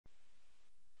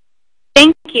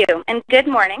Thank you, and good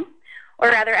morning, or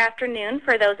rather afternoon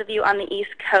for those of you on the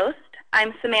East Coast.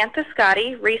 I'm Samantha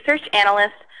Scotti, Research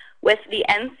Analyst with the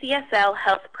NCSL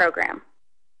Health Program.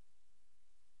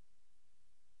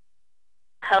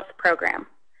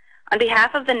 On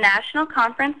behalf of the National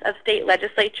Conference of State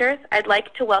Legislatures, I'd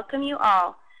like to welcome you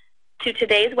all to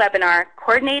today's webinar,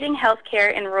 Coordinating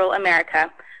Healthcare in Rural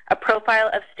America, a Profile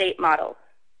of State Models.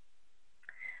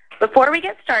 Before we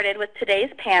get started with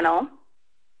today's panel,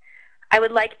 I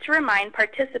would like to remind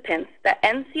participants that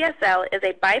NCSL is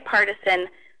a bipartisan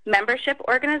membership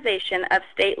organization of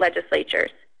state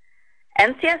legislatures.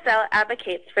 NCSL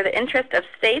advocates for the interest of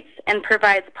states and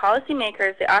provides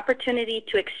policymakers the opportunity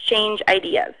to exchange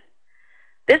ideas.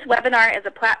 This webinar is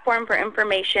a platform for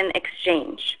information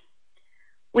exchange.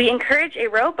 We encourage a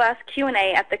robust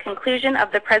Q&A at the conclusion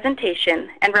of the presentation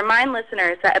and remind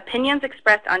listeners that opinions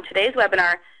expressed on today's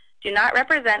webinar do not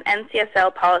represent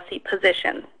NCSL policy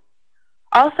positions.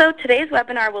 Also, today's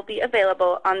webinar will be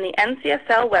available on the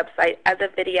NCSL website as a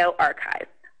video archive.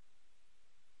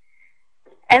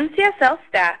 NCSL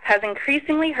staff has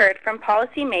increasingly heard from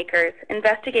policymakers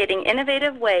investigating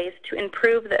innovative ways to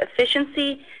improve the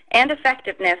efficiency and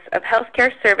effectiveness of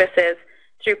healthcare services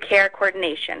through care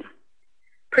coordination,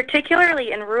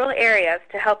 particularly in rural areas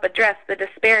to help address the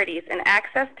disparities in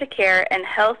access to care and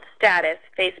health status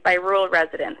faced by rural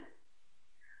residents.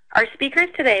 Our speakers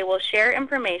today will share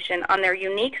information on their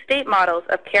unique state models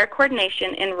of care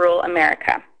coordination in rural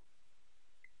America.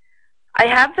 I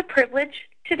have the privilege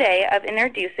today of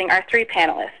introducing our three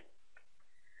panelists.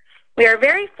 We are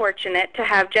very fortunate to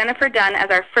have Jennifer Dunn as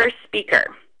our first speaker.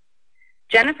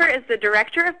 Jennifer is the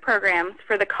Director of Programs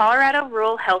for the Colorado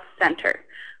Rural Health Center,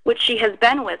 which she has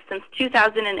been with since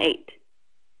 2008.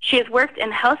 She has worked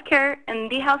in the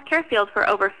healthcare field for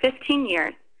over 15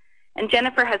 years. And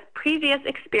Jennifer has previous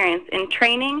experience in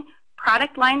training,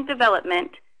 product line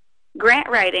development, grant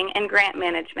writing and grant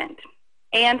management,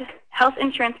 and health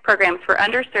insurance programs for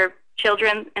underserved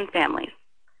children and families.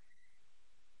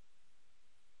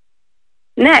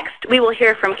 Next, we will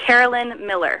hear from Carolyn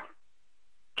Miller.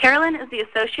 Carolyn is the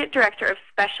Associate Director of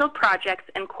Special Projects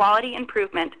and Quality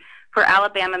Improvement for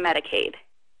Alabama Medicaid.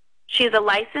 She is a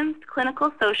licensed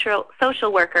clinical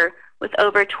social worker with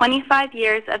over 25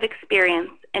 years of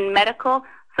experience in medical,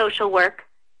 social work,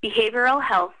 behavioral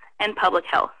health, and public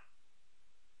health.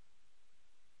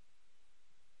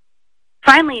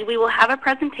 Finally, we will have a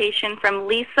presentation from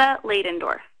Lisa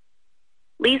Ladendorf.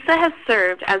 Lisa has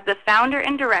served as the founder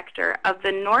and director of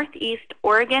the Northeast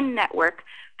Oregon Network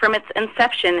from its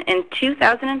inception in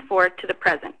 2004 to the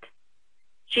present.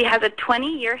 She has a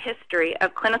 20-year history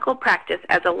of clinical practice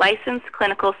as a licensed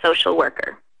clinical social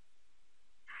worker.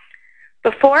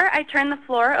 Before I turn the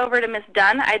floor over to Ms.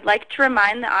 Dunn, I'd like to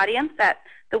remind the audience that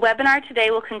the webinar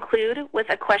today will conclude with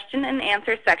a question and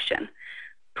answer section.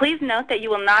 Please note that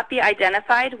you will not be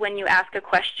identified when you ask a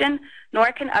question,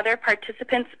 nor can other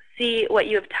participants see what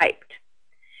you have typed.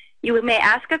 You may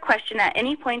ask a question at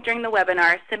any point during the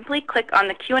webinar. Simply click on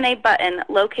the Q&A button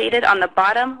located on the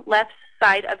bottom left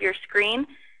side of your screen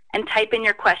and type in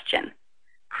your question.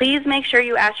 Please make sure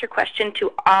you ask your question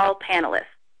to all panelists.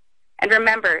 And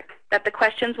remember that the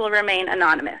questions will remain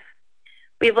anonymous.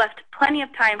 We've left plenty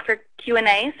of time for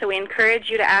Q&A, so we encourage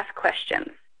you to ask questions.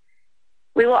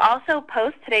 We will also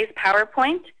post today's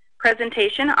PowerPoint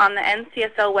presentation on the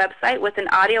NCSL website with an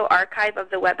audio archive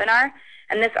of the webinar,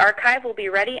 and this archive will be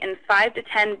ready in 5 to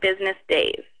 10 business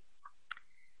days.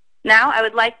 Now I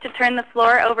would like to turn the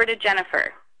floor over to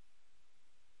Jennifer.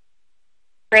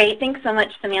 Great. Thanks so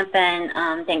much, Samantha,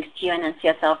 and thanks to you and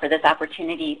NCSL for this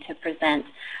opportunity to present.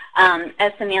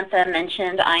 As Samantha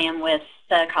mentioned, I am with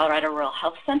the Colorado Rural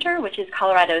Health Center, which is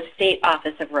Colorado's state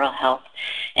office of rural health,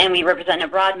 and we represent a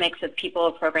broad mix of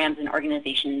people, programs, and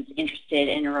organizations interested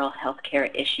in rural health care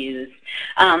issues.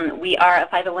 We are a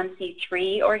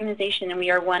 501c3 organization, and we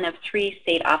are one of 3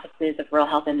 state offices of rural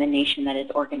health in the nation that is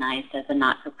organized as a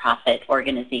not-for-profit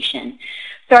organization.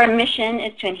 So our mission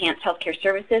is to enhance healthcare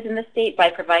services in the state by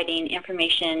providing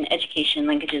information, education,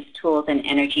 linkages, tools, and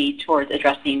energy towards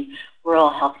addressing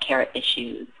rural healthcare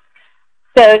issues.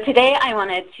 So today I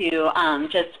wanted to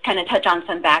just kind of touch on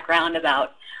some background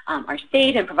about our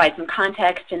state and provide some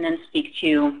context, and then speak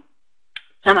to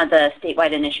some of the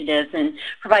statewide initiatives and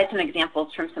provide some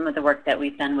examples from some of the work that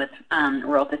we've done with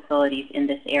rural facilities in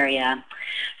this area.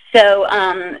 So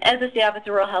as the State Office of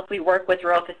Rural Health, we work with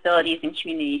rural facilities and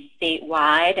communities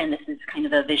statewide, and this is kind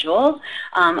of a visual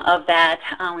of that.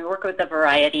 We work with a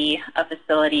variety of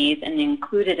facilities, and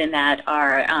included in that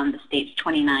are the state's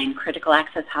 29 critical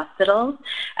access hospitals,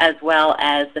 as well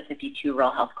as the 52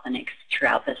 rural health clinics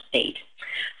throughout the state.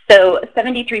 So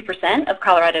 73% of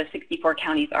Colorado's 64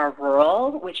 counties are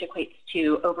rural, which equates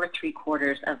to over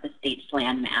 3/4 of the state's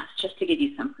land mass, just to give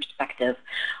you some perspective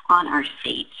on our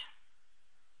state.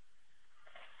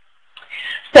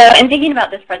 So in thinking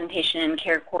about this presentation,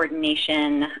 care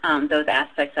coordination, those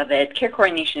aspects of it, care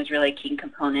coordination is really a key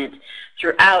component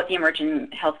throughout the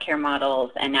emerging healthcare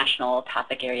models and national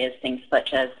topic areas, things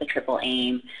such as the triple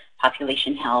aim,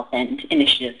 population health, and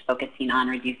initiatives focusing on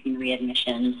reducing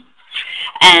readmissions.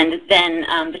 And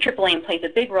then the triple aim plays a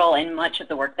big role in much of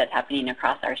the work that's happening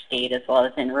across our state as well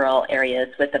as in rural areas,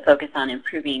 with the focus on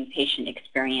improving patient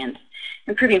experience,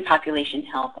 improving population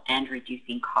health, and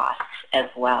reducing costs as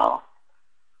well.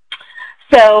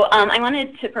 So I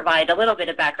wanted to provide a little bit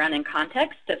of background and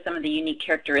context of some of the unique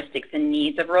characteristics and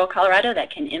needs of rural Colorado that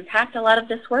can impact a lot of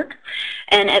this work.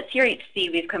 And at CRHC,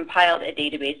 we've compiled a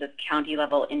database of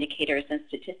county-level indicators and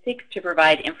statistics to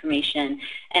provide information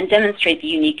and demonstrate the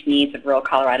unique needs of rural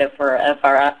Colorado for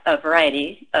a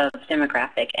variety of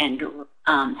demographic and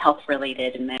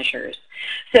health-related measures.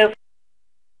 So,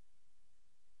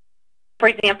 for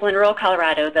example, in rural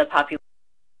Colorado, the population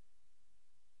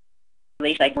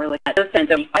like we're looking at, those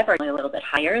 75 are a little bit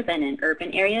higher than in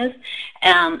urban areas,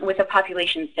 with a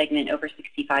population segment over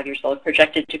 65 years old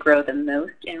projected to grow the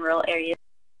most in rural areas.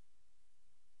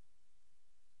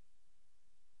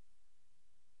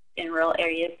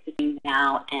 Between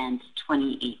now and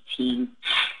 2018.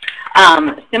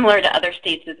 Similar to other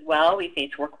states as well, we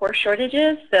face workforce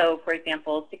shortages. So, for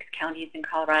example, 6 counties in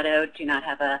Colorado do not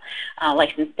have a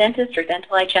licensed dentist or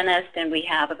dental hygienist, and we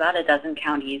have about a dozen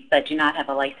counties that do not have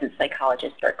a licensed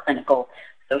psychologist or clinical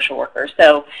social worker.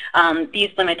 So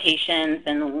these limitations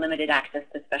and limited access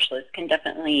to specialists can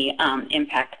definitely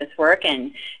impact this work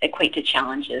and equate to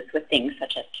challenges with things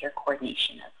such as care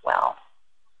coordination as well.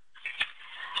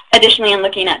 Additionally, in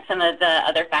looking at some of the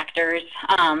other factors,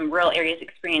 rural areas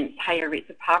experience higher rates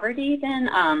of poverty than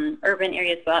urban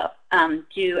areas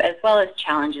do, as well as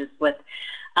challenges with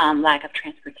lack of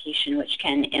transportation, which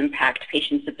can impact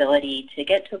patients' ability to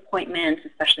get to appointments,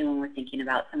 especially when we're thinking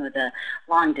about some of the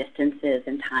long distances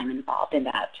and time involved in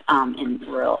that in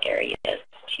rural areas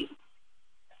too.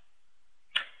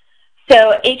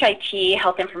 So HIT,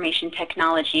 health information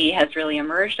technology, has really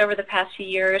emerged over the past few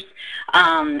years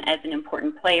as an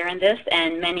important player in this,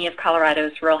 and many of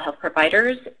Colorado's rural health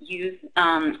providers use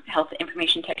health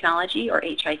information technology, or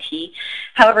HIT.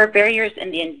 However, barriers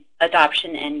in the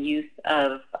adoption and use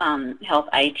of health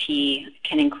IT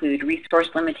can include resource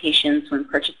limitations when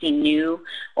purchasing new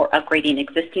or upgrading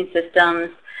existing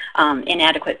systems,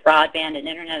 inadequate broadband and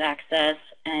internet access,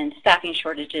 and staffing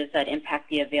shortages that impact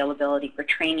the availability for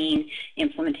training,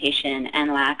 implementation,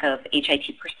 and lack of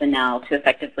HIT personnel to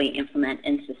effectively implement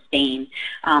and sustain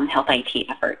health IT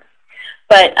efforts.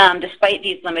 But despite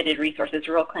these limited resources,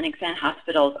 rural clinics and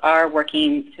hospitals are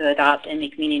working to adopt and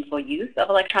make meaningful use of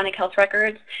electronic health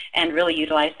records and really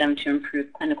utilize them to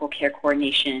improve clinical care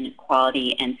coordination,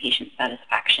 quality, and patient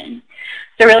satisfaction.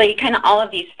 So really, kind of all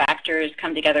of these factors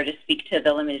come together to speak to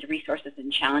the limited resources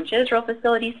and challenges rural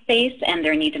facilities face and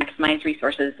their need to maximize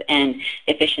resources and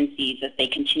efficiencies as they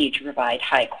continue to provide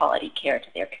high-quality care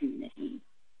to their community.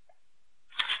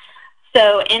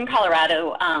 So in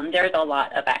Colorado, there's a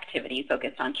lot of activity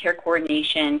focused on care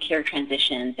coordination, care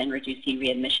transitions, and reducing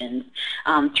readmissions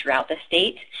throughout the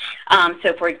state.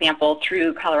 So for example,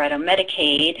 through Colorado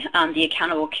Medicaid, the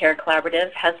Accountable Care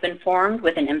Collaborative has been formed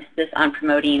with an emphasis on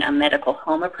promoting a medical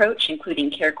home approach,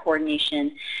 including care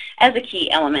coordination as a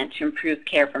key element to improve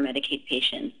care for Medicaid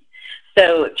patients.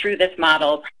 So through this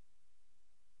model,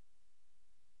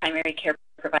 primary care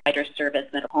providers serve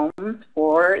as medical homes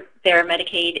for their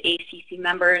Medicaid ACC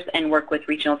members and work with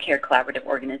regional care collaborative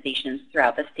organizations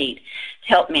throughout the state to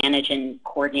help manage and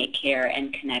coordinate care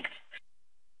and connect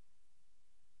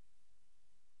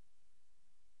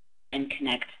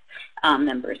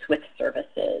members with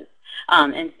services.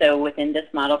 And so within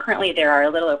this model, currently there are a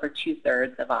little over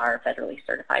 2/3 of our federally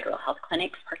certified rural health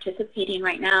clinics participating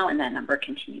right now, and that number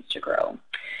continues to grow.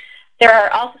 There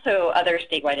are also other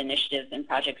statewide initiatives and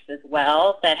projects as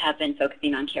well that have been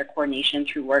focusing on care coordination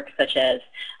through work such as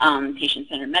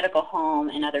patient-centered medical home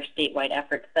and other statewide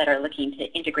efforts that are looking to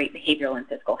integrate behavioral and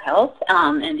physical health.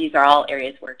 And these are all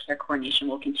areas where care coordination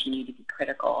will continue to be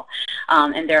critical.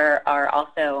 And there are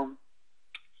also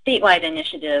statewide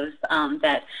initiatives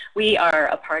that we are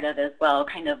a part of as well,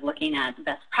 kind of looking at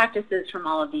best practices from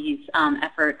all of these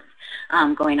efforts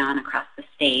going on across the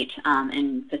state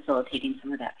and facilitating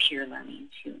some of that peer learning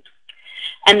too.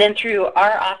 And then through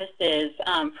our office's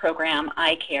program,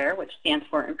 iCare, which stands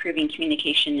for Improving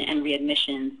Communication and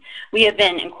Readmissions, we have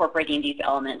been incorporating these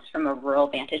elements from a rural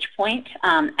vantage point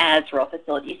as rural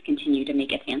facilities continue to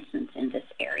make advancements in this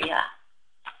area.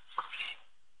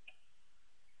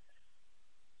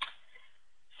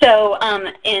 So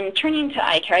in turning to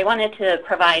iCare, I wanted to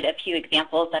provide a few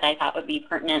examples that I thought would be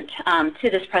pertinent to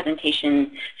this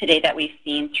presentation today that we've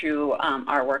seen through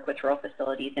our work with rural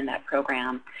facilities in that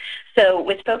program. So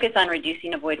with focus on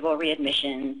reducing avoidable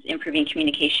readmissions, improving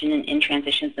communication in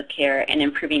transitions of care, and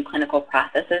improving clinical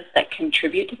processes that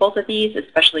contribute to both of these,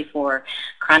 especially for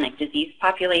chronic disease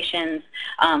populations,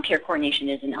 care coordination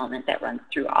is an element that runs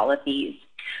through all of these.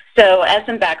 So as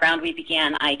some background, we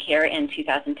began iCare in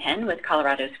 2010 with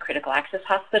Colorado's critical access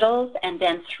hospitals, and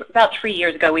then about 3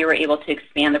 years ago we were able to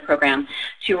expand the program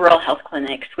to rural health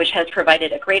clinics, which has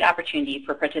provided a great opportunity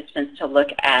for participants to look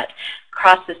at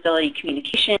cross-facility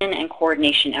communication and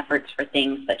coordination efforts for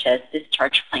things such as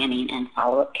discharge planning and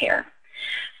follow-up care.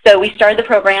 So we started the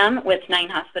program with 9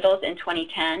 hospitals in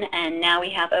 2010, and now we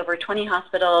have over 20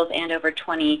 hospitals and over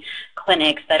 20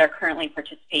 clinics that are currently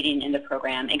participating in the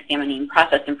program, examining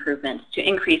process improvements to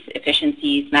increase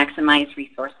efficiencies, maximize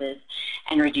resources,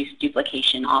 and reduce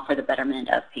duplication, all for the betterment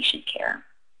of patient care.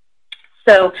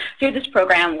 So through this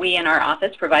program, we in our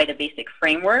office provide a basic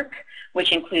framework,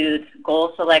 which includes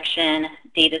goal selection,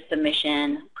 data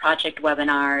submission, project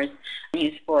webinars,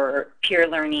 used for peer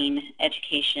learning,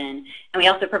 education, and we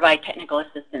also provide technical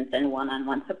assistance and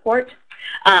one-on-one support.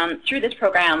 Through this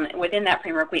program, within that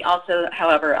framework, we also,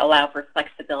 however, allow for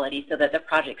flexibility so that the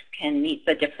projects can meet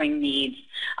the differing needs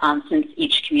since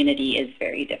each community is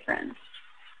very different.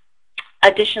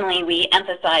 Additionally, we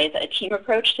emphasize a team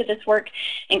approach to this work,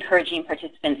 encouraging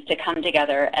participants to come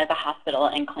together as a hospital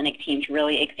and clinic team to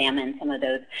really examine some of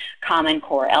those common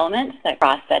core elements that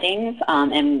cross settings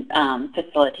and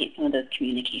facilitate some of those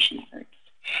communication efforts.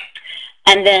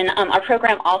 And then our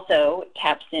program also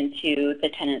taps into the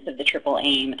tenets of the triple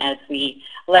aim as we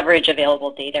leverage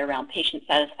available data around patient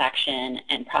satisfaction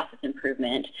and process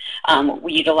improvement.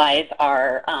 We utilize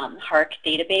our HARC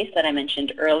database that I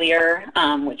mentioned earlier,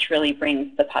 which really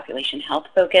brings the population health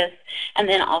focus, and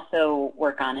then also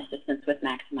work on assistance with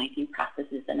maximizing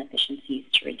processes and efficiencies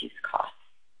to reduce costs.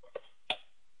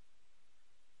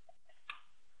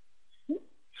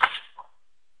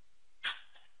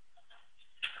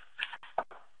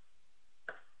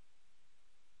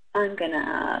 I'm going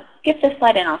to skip this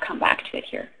slide and I'll come back to it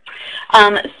here.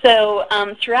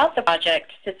 Throughout the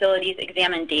project, facilities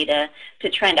examine data to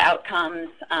trend outcomes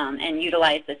and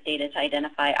utilize this data to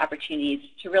identify opportunities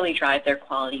to really drive their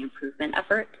quality improvement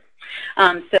efforts.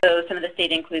 So some of this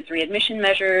data includes readmission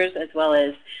measures as well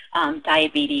as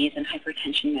diabetes and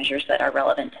hypertension measures that are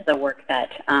relevant to the work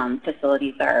that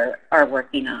facilities are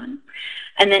working on.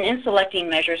 And then in selecting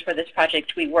measures for this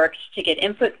project, we worked to get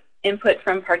input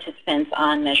from participants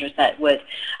on measures that would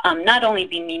not only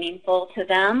be meaningful to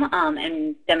them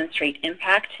and demonstrate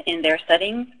impact in their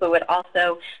settings, but would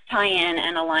also tie in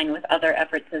and align with other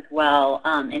efforts as well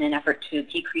in an effort to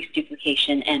decrease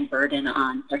duplication and burden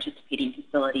on participating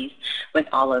facilities with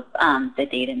all of the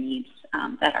data needs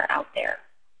that are out there.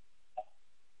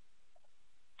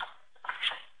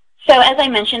 So as I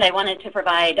mentioned, I wanted to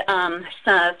provide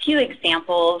a few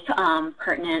examples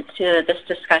pertinent to this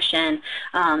discussion,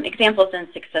 examples and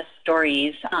success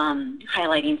stories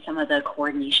highlighting some of the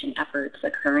coordination efforts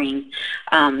occurring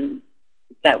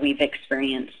that we've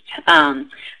experienced.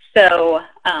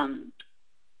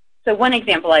 So one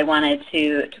example I wanted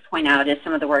to point out is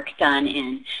some of the work done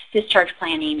in discharge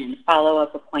planning and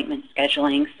follow-up appointment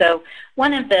scheduling. So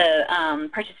one of the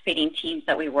participating teams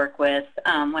that we work with,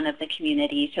 one of the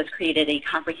communities, has created a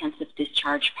comprehensive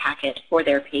discharge packet for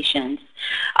their patients.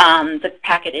 The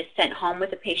packet is sent home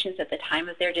with the patients at the time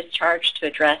of their discharge to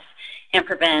address and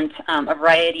prevent a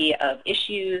variety of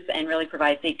issues and really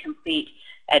provides a complete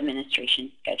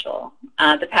administration schedule.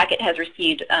 The packet has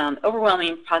received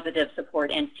overwhelming positive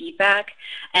support and feedback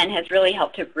and has really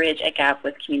helped to bridge a gap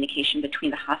with communication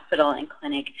between the hospital and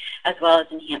clinic, as well as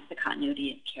enhance the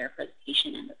continuity of care for the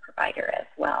patient and the provider as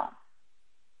well.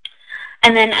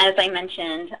 And then, as I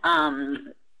mentioned,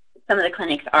 some of the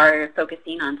clinics are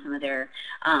focusing on some of their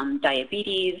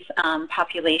diabetes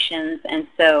populations, and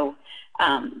so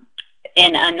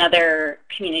in another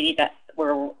community that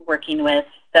we're working with,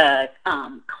 the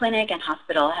clinic and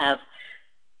hospital have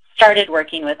started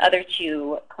working with other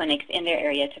 2 clinics in their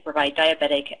area to provide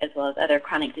diabetic as well as other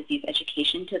chronic disease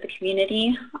education to the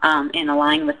community and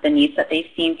align with the needs that they've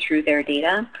seen through their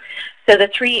data. So the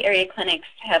 3 area clinics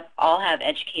all have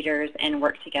educators and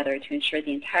work together to ensure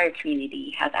the entire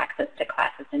community has access to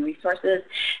classes and resources resources.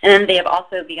 And then they have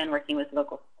also begun working with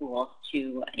local schools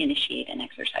to initiate an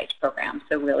exercise program.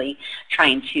 So really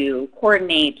trying to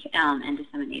coordinate and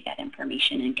disseminate that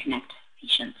information and connect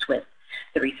patients with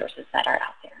the resources that are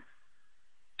out there.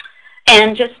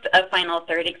 And just a final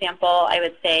third example, I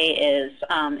would say, is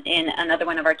in another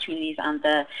one of our communities on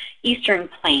the Eastern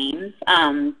Plains,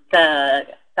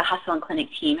 the hospital and clinic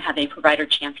team have a provider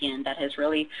champion that has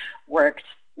really worked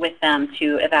with them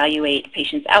to evaluate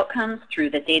patients' outcomes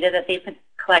through the data that they've been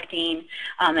collecting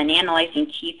and analyzing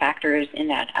key factors in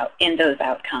those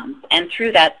outcomes. And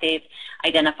through that, they've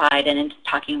identified, and in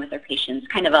talking with their patients,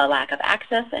 kind of a lack of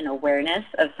access and awareness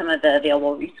of some of the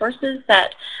available resources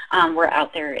that were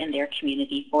out there in their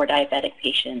community for diabetic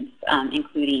patients,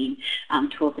 including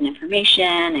tools and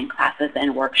information and classes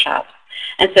and workshops.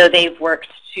 And so they've worked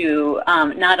to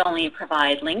not only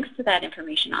provide links to that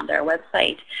information on their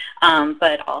website,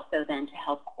 but also then to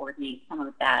help coordinate some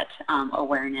of that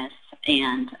awareness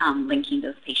and linking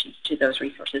those patients to those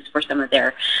resources for some of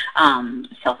their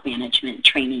self-management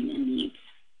training and needs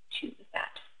to that.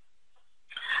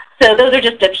 So those are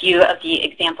just a few of the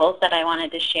examples that I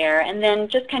wanted to share. And then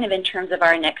just kind of in terms of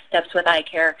our next steps with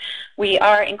iCare, we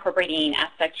are incorporating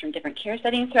aspects from different care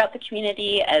settings throughout the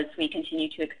community as we continue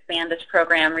to expand this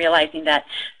program, realizing that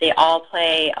they all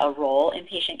play a role in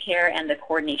patient care and the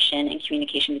coordination and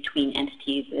communication between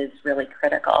entities is really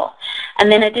critical.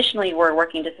 And then additionally, we're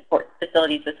working to support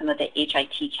facilities with some of the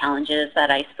HIT challenges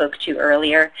that I spoke to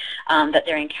earlier that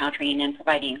they're encountering, and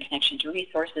providing connection to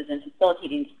resources and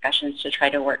facilitating discussions to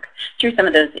try to work through some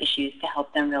of those issues to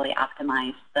help them really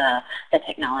optimize the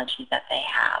technology that they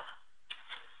have.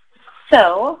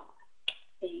 So,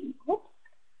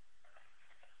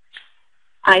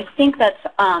 I think that's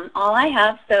all I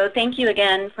have. So thank you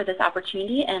again for this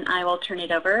opportunity, and I will turn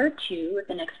it over to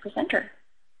the next presenter.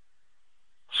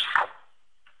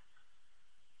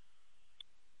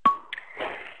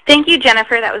 Thank you,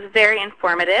 Jennifer. That was very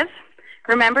informative.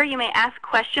 Remember, you may ask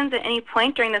questions at any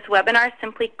point during this webinar.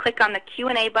 Simply click on the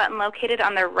Q&A button located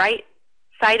on the right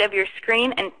side of your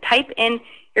screen and type in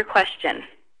your question.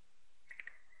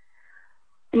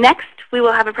 Next, we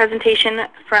will have a presentation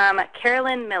from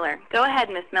Carolyn Miller. Go ahead,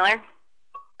 Ms. Miller.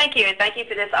 Thank you, and thank you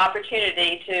for this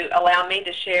opportunity to allow me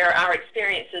to share our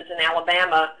experiences in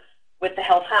Alabama with the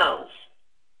Health Homes.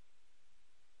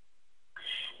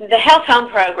 The Health Home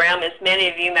program, as many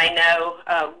of you may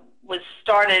know, was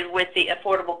started with the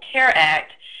Affordable Care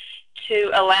Act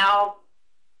to allow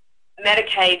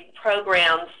Medicaid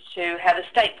programs to have a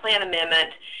state plan amendment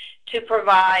to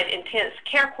provide intense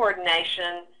care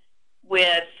coordination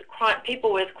with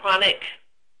people with chronic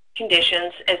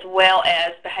conditions as well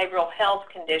as behavioral health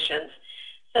conditions,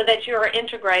 so that you are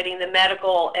integrating the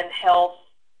medical and health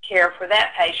care for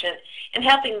that patient and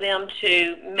helping them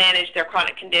to manage their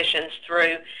chronic conditions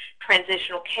through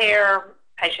transitional care,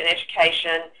 patient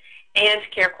education, and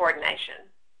care coordination.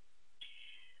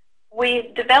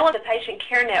 We developed the patient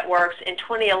care networks in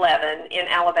 2011 in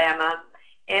Alabama,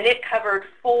 and it covered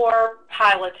 4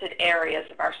 piloted areas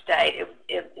of our state.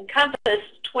 It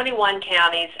encompassed 21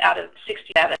 counties out of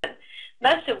 67,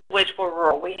 most of which were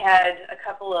rural. We had a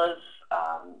couple of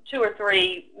 2 or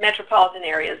 3 metropolitan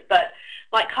areas, but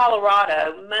like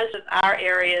Colorado, most of our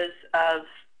areas of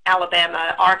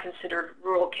Alabama are considered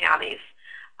rural counties.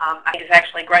 I think it's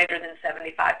actually greater than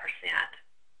 75%.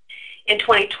 In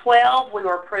 2012, we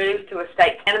were approved through a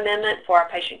state plan amendment for our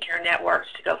patient care networks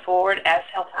to go forward as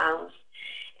Health Homes.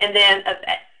 And then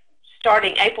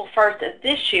starting April 1st of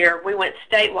this year, we went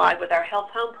statewide with our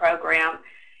Health Home program.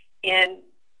 And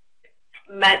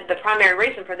the primary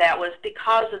reason for that was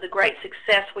because of the great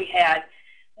success we had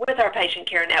with our patient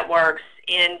care networks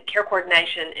in care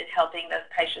coordination and helping those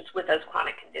patients with those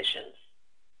chronic conditions.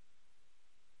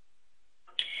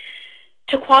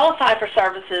 To qualify for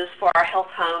services for our Health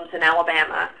Homes in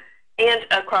Alabama, and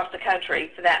across the country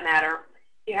for that matter,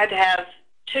 you had to have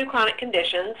 2 chronic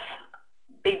conditions,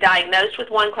 be diagnosed with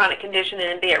one chronic condition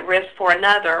and be at risk for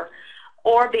another,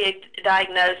 or be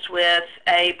diagnosed with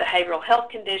a behavioral health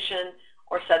condition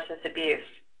or substance abuse.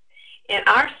 In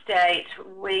our state,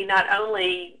 we not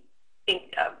only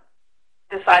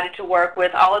decided to work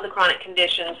with all of the chronic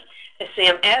conditions that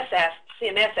CMS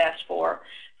asked for,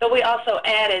 but we also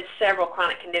added several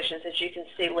chronic conditions, as you can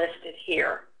see listed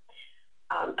here.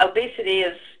 Obesity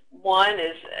is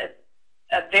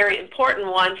a very important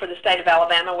one for the state of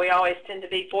Alabama. We always tend to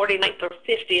be 49th or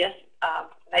 50th.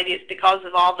 Maybe it's because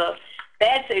of all the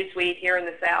bad foods we eat here in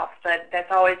the South, but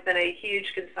that's always been a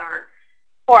huge concern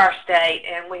for our state,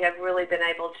 and we have really been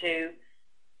able to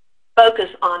focus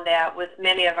on that with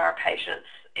many of our patients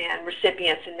and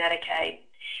recipients in Medicaid.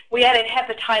 We added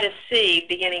hepatitis C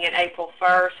beginning in April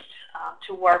 1st.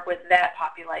 to work with that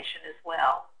population as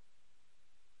well.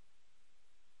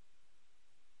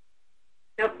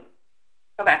 Nope.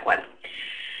 Go back one.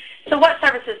 So what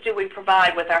services do we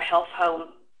provide with our health home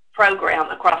program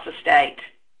across the state?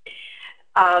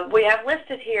 We have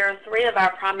listed here 3 of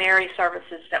our primary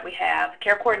services that we have: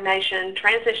 care coordination,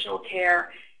 transitional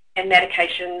care, and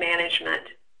medication management.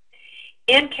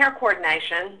 In care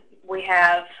coordination, we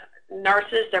have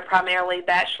nurses. They're primarily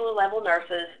bachelor-level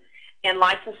nurses and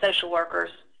licensed social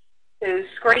workers who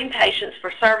screen patients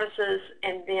for services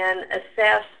and then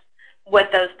assess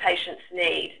what those patients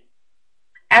need.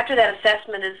 After that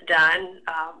assessment is done,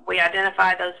 we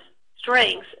identify those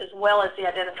strengths as well as the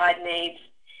identified needs,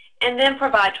 and then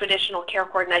provide traditional care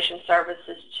coordination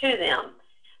services to them,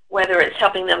 whether it's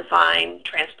helping them find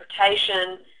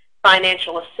transportation,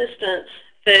 financial assistance,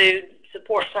 food,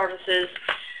 support services.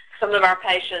 Some of our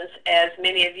patients, as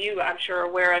many of you I'm sure are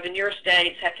aware of in your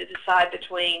states, have to decide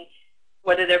between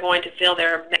whether they're going to fill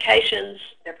their medications,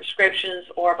 their prescriptions,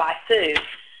 or buy food,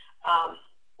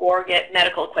 or get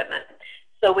medical equipment.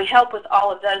 So we help with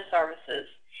all of those services.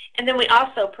 And then we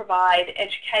also provide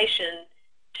education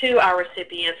to our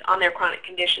recipients on their chronic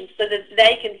conditions so that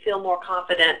they can feel more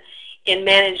confident in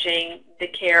managing the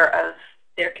care of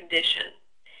their condition.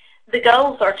 The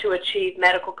goals are to achieve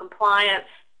medical compliance,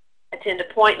 attend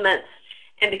appointments,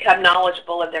 and become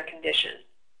knowledgeable of their condition.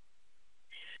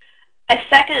 A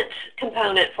second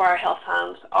component for our health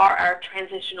homes are our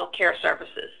transitional care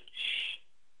services.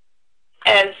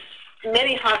 As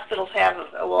many hospitals have,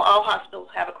 well, all hospitals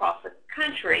have across the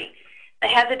country, they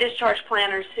have the discharge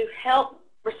planners who help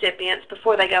recipients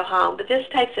before they go home, but this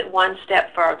takes it one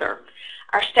step further.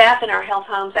 Our staff in our health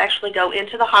homes actually go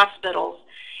into the hospitals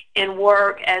and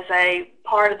work as a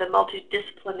part of the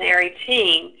multidisciplinary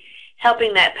team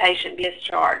helping that patient be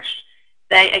discharged.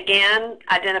 They, again,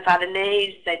 identify the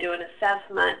needs. They do an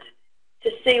assessment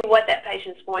to see what that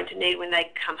patient's going to need when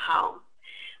they come home.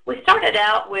 We started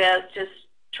out with just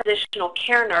traditional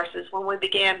care nurses when we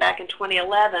began back in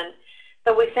 2011,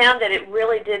 but we found that it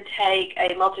really did take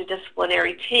a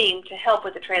multidisciplinary team to help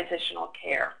with the transitional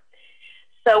care.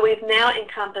 So we've now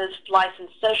encompassed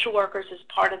licensed social workers as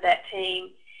part of that team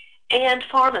and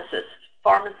pharmacists.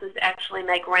 Pharmacists actually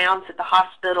make rounds at the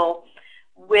hospital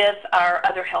with our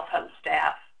other health home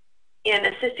staff in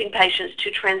assisting patients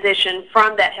to transition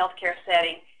from that healthcare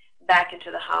setting back into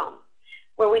the home.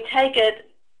 Where we take it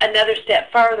another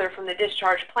step further from the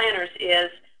discharge planners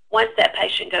is once that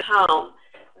patient goes home,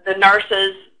 the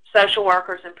nurses, social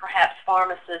workers, and perhaps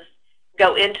pharmacists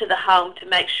go into the home to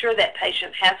make sure that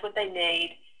patient has what they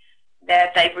need,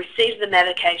 that they've received the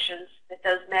medications, that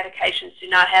those medications do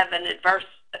not have an adverse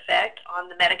effect on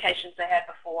the medications they had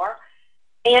before,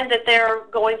 and that they're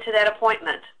going to that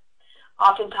appointment.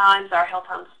 Oftentimes, our health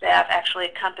home staff actually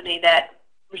accompany that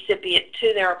recipient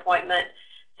to their appointment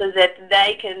so that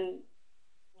they can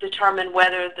determine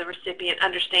whether the recipient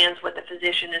understands what the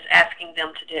physician is asking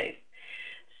them to do.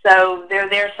 So they're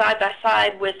there side by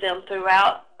side with them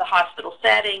throughout the hospital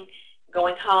setting,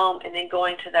 going home, and then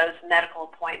going to those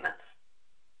medical appointments.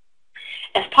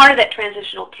 As part of that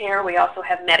transitional care, we also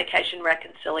have medication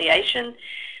reconciliation.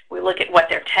 We look at what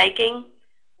they're taking.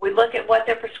 We look at what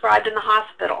they're prescribed in the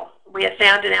hospital. We have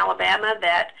found in Alabama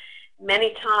that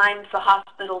many times the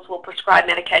hospitals will prescribe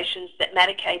medications that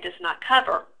Medicaid does not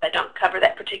cover. They don't cover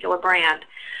that particular brand.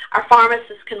 Our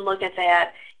pharmacists can look at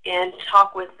that and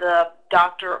talk with the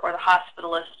doctor or the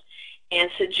hospitalist and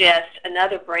suggest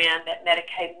another brand that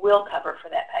Medicaid will cover for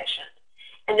that patient.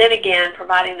 And then again,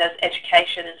 providing those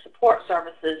education and support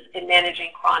services in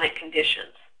managing chronic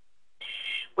conditions.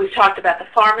 We've talked about the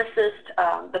pharmacist.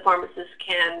 The pharmacist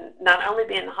can not only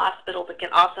be in the hospital, but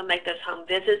can also make those home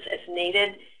visits as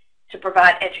needed to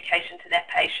provide education to that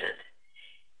patient.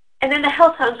 And then the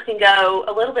health homes can go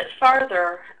a little bit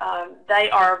further.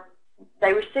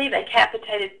 They receive a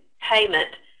capitated payment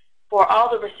for all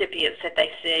the recipients that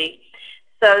they see.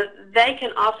 So they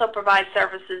can also provide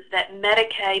services that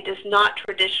Medicaid does not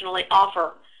traditionally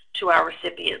offer to our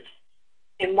recipients.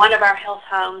 In one of our health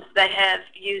homes, they have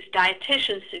used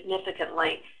dietitians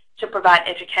significantly to provide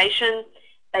education.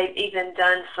 They've even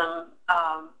done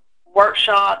some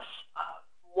workshops,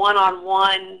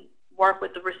 one-on-one work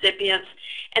with the recipients,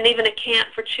 and even a camp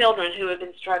for children who have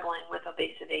been struggling with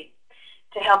obesity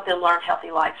to help them learn healthy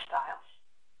lifestyles.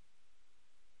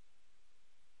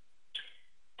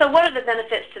 So what are the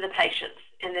benefits to the patients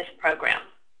in this program?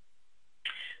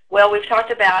 Well, we've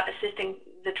talked about assisting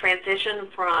the transition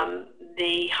from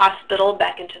the hospital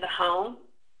back into the home.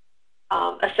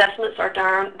 Assessments are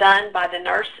done by the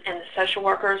nurse and the social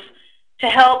workers to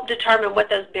help determine what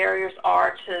those barriers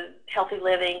are to healthy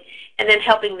living, and then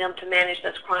helping them to manage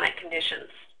those chronic conditions.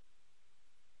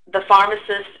 The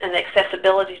pharmacist and the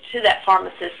accessibility to that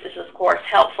pharmacist is, of course,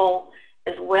 helpful,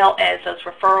 as well as those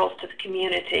referrals to the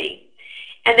community.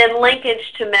 And then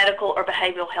linkage to medical or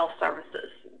behavioral health services.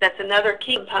 That's another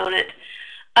key component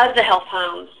of the health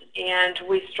homes, and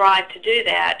we strive to do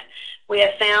that. We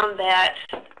have found that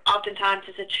oftentimes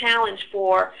it's a challenge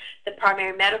for the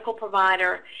primary medical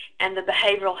provider and the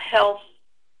behavioral health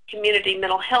community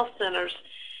mental health centers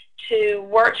to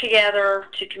work together,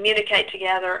 to communicate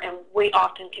together, and we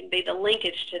often can be the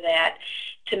linkage to that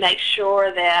to make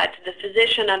sure that the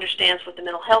physician understands what the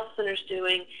mental health center is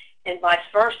doing and vice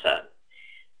versa.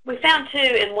 We found, too,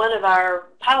 in one of our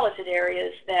piloted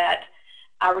areas that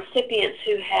our recipients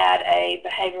who had a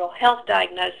behavioral health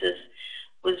diagnosis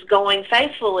was going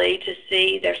faithfully to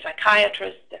see their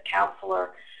psychiatrist, their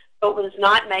counselor, but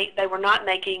they were not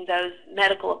making those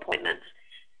medical appointments.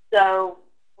 So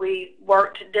we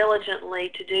worked diligently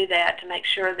to do that, to make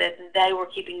sure that they were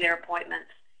keeping their appointments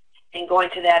and going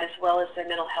to that as well as their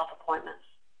mental health appointments.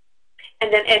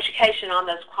 And then education on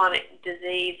those chronic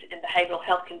disease and behavioral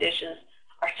health conditions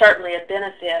are certainly a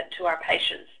benefit to our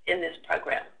patients in this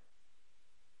program.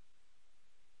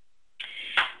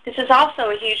 This is also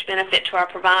a huge benefit to our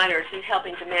providers in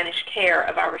helping to manage care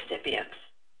of our recipients.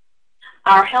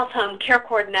 Our health home care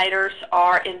coordinators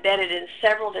are embedded in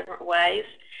several different ways.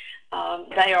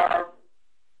 They are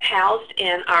housed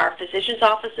in our physicians'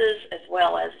 offices as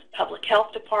well as public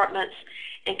health departments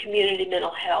and community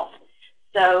mental health.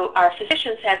 So our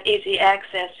physicians have easy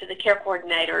access to the care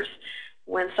coordinators.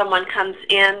 When someone comes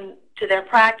in to their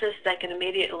practice, they can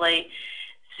immediately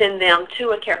send them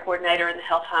to a care coordinator in the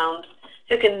health homes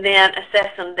who can then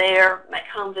assess them there, make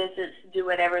home visits, do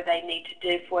whatever they need to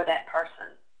do for that person.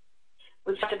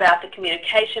 We've talked about the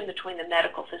communication between the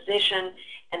medical physician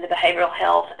and the behavioral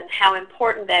health and how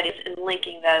important that is in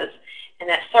linking those, and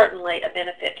that's certainly a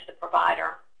benefit to the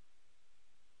provider.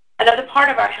 Another part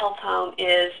of our health home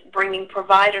is bringing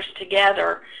providers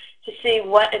together to see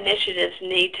what initiatives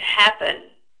need to happen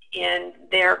in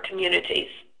their communities.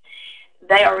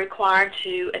 They are required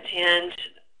to attend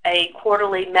a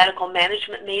quarterly medical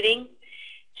management meeting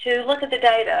to look at the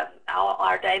data. All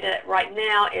our data right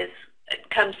now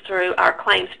comes through our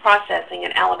claims processing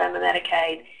in Alabama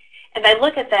Medicaid. And they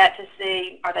look at that to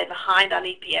see, are they behind on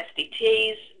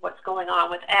EPSDTs? What's going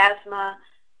on with asthma?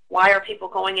 Why are people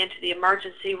going into the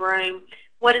emergency room?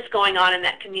 What is going on in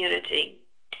that community?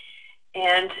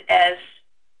 And as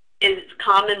is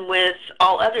common with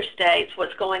all other states,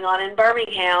 what's going on in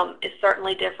Birmingham is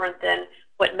certainly different than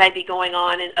what may be going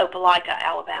on in Opelika,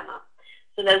 Alabama.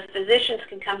 So those physicians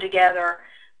can come together,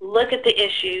 look at the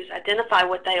issues, identify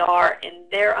what they are in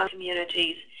their own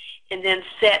communities, and then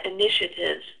set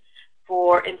initiatives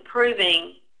for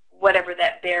improving whatever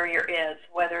that barrier is,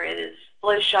 whether it is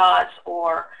flu shots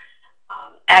or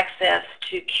access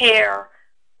to care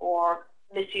or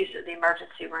misuse of the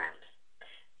emergency rooms.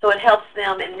 So it helps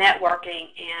them in networking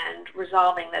and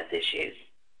resolving those issues.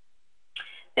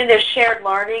 Then there's shared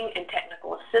learning and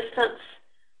technical assistance.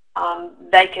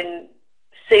 They can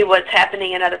see what's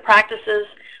happening in other practices.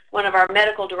 One of our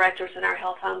medical directors in our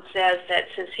health home says that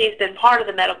since he's been part of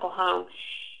the medical home,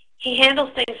 he handles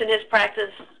things in his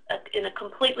practice in a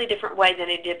completely different way than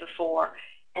he did before,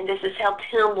 and this has helped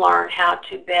him learn how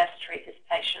to best treat his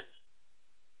patients.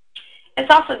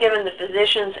 It's also given the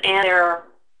physicians and their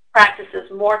practices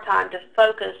more time to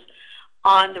focus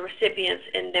on the recipients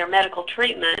in their medical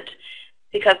treatment,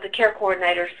 because the care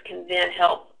coordinators can then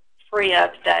help free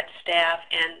up that staff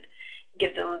and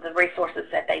give them the resources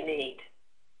that they need.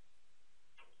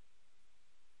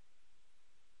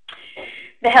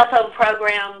 The health home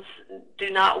programs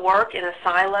do not work in a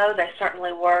silo. They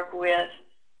certainly work with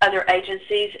other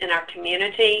agencies in our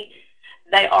community.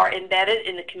 They are embedded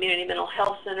in the community mental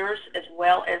health centers as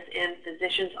well as in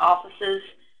physicians' offices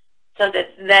so that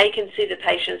they can see the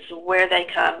patients where they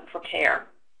come for care.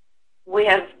 We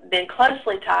have been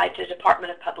closely tied to the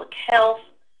Department of Public Health.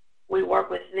 We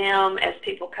work with them as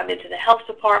people come into the health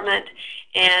department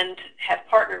and have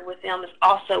partnered with them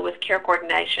also with care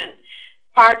coordination.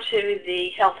 Prior to the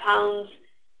health homes,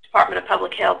 Department of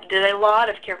Public Health did a lot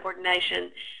of care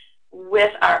coordination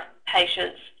with our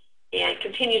patients and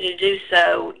continue to do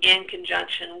so in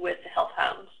conjunction with the health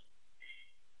homes.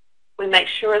 We make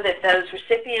sure that those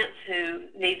recipients who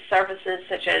need services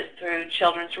such as through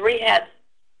children's rehab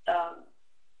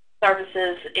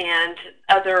services and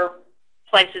other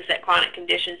places that chronic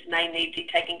conditions may need to be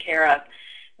taken care of,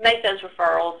 make those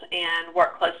referrals and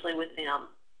work closely with them.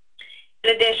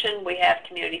 In addition, we have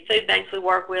community food banks we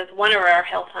work with. One of our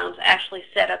health homes actually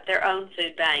set up their own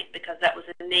food bank because that was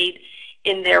a need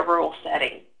in their rural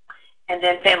setting. And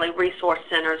then family resource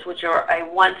centers, which are a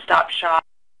one-stop shop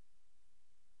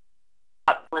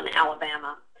in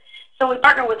Alabama. So we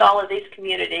partner with all of these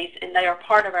communities, and they are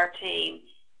part of our team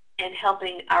in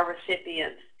helping our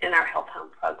recipients in our health home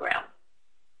program.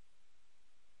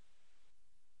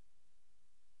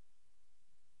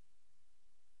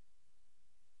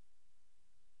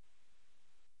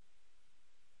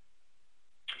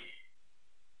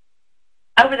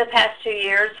 Over the past 2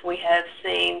 years, we have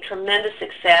seen tremendous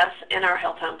success in our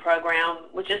health home program,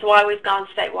 which is why we've gone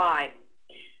statewide.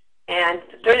 And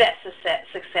through that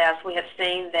success, we have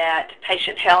seen that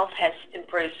patient health has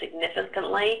improved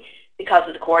significantly because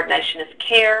of the coordination of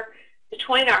care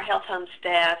between our health home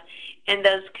staff and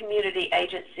those community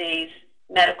agencies,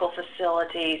 medical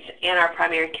facilities, and our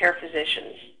primary care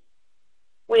physicians.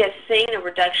 We have seen a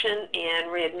reduction in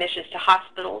readmissions to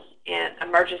hospitals and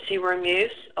emergency room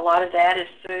use. A lot of that is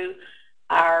through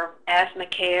our asthma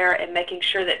care and making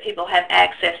sure that people have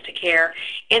access to care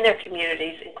in their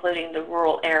communities, including the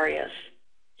rural areas.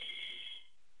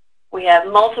 We have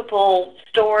multiple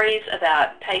stories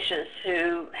about patients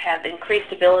who have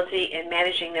increased ability in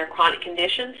managing their chronic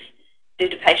conditions due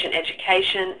to patient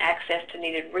education, access to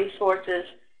needed resources,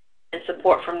 and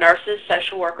support from nurses,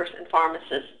 social workers, and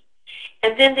pharmacists.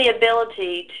 And then the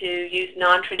ability to use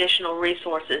non-traditional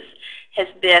resources has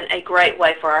been a great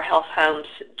way for our health homes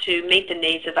to meet the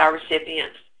needs of our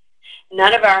recipients.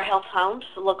 None of our health homes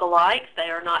look alike. They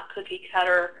are not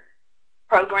cookie-cutter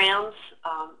programs.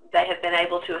 They have been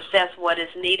able to assess what is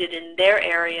needed in their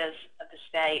areas of the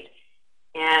state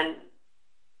and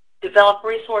develop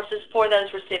resources for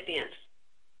those recipients.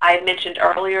 I had mentioned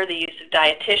earlier the use of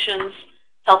dietitians,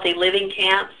 healthy living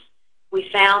camps. We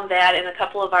found that in a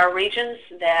couple of our regions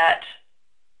that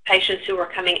patients who were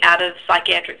coming out of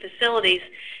psychiatric facilities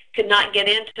could not get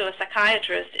into a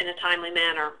psychiatrist in a timely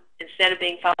manner. Instead of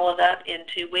being followed up in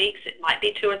 2 weeks, it might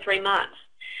be 2 or 3 months.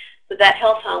 So that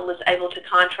health home was able to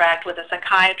contract with a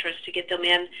psychiatrist to get them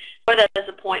in for those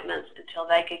appointments until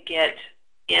they could get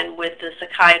in with the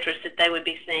psychiatrist that they would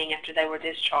be seeing after they were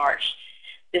discharged.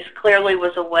 This clearly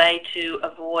was a way to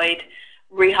avoid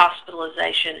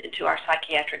rehospitalization into our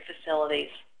psychiatric facilities.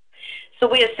 So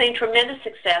we have seen tremendous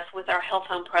success with our health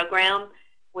home program.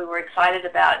 We were excited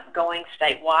about going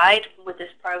statewide with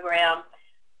this program.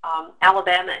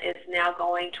 Alabama is now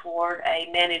going toward a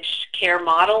managed care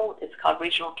model. It's called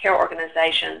regional care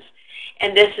organizations.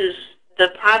 And this is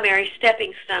the primary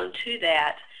stepping stone to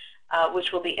that,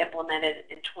 which will be implemented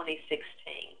in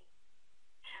 2016.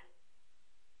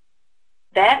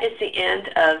 That is the end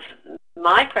of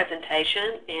my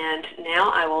presentation, and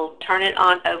now I will turn it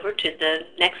on over to the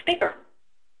next speaker.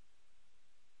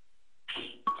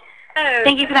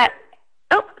 Thank you for that.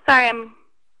 Oh, sorry,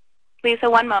 Lisa,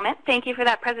 one moment. Thank you for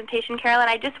that presentation, Carolyn.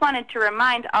 I just wanted to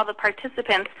remind all the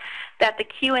participants that the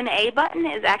Q&A button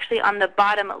is actually on the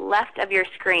bottom left of your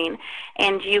screen,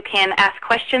 and you can ask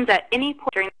questions at any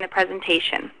point during the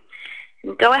presentation.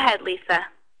 Go ahead, Lisa.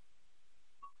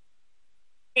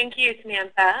 Thank you,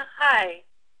 Samantha. Hi,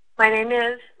 my name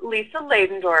is Lisa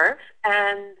Ladendorf,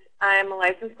 and I'm a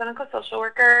licensed clinical social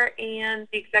worker and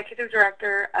the executive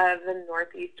director of the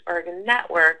Northeast Oregon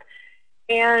Network.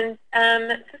 And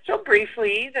just real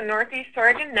briefly, the Northeast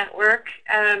Oregon Network,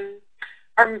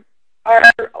 our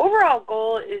overall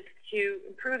goal is to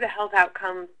improve the health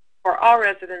outcomes for all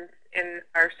residents in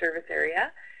our service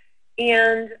area.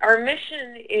 And our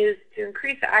mission is to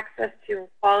increase access to and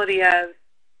quality of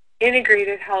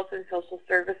integrated health and social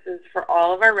services for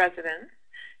all of our residents.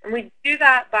 And we do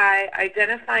that by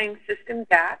identifying system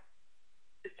gaps,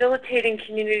 facilitating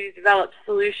community-developed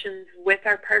solutions with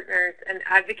our partners, and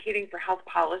advocating for health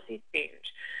policy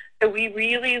change. So we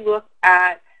really look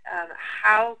at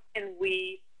how can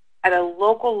we, at a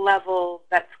local level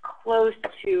that's close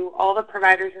to all the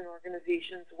providers and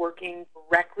organizations working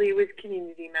directly with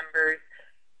community members,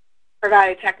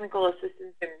 provide technical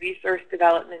assistance in resource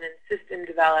development and system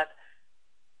development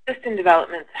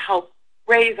to help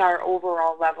raise our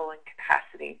overall level and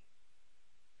capacity.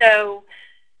 So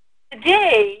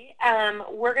today,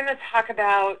 we're going to talk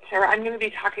about, or I'm going to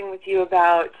be talking with you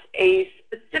about a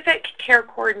specific care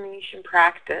coordination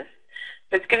practice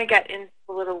that's going to get into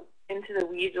the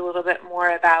weeds a little bit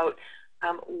more about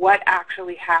what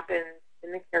actually happens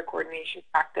in the care coordination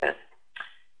practice.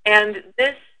 And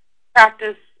this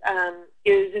practice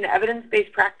is an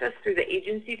evidence-based practice through the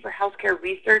Agency for Healthcare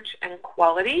Research and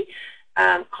Quality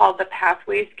called the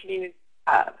Pathways Community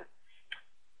Hub.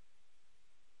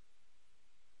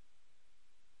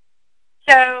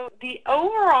 So the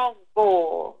overall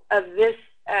goal of this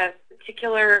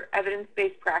particular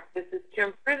evidence-based practice is to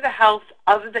improve the health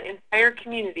of the entire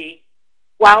community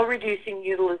while reducing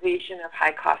utilization of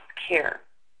high-cost care.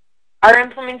 Our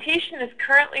implementation is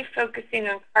currently focusing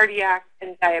on cardiac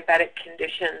and diabetic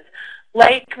conditions.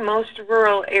 Like most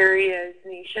rural areas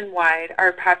nationwide,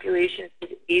 our population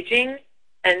is aging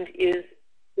and is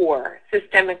poor,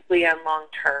 systemically and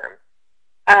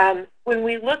long-term. When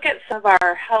we look at some of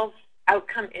our health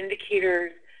outcome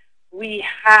indicators, we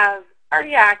have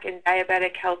cardiac and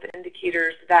diabetic health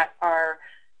indicators that are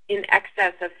in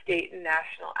excess of state and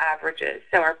national averages.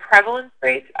 So our prevalence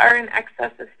rates are in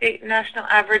excess of state and national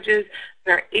averages,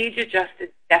 and our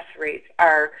age-adjusted death rates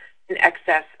are in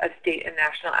excess of state and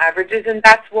national averages, and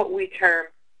that's what we term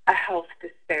a health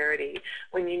disparity,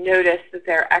 when you notice that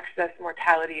there are excess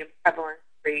mortality and prevalence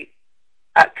rates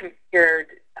compared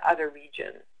to other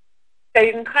regions. So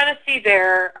you can kind of see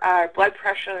there blood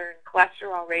pressure and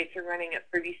cholesterol rates are running at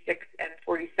 36 and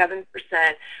 47%,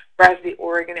 whereas the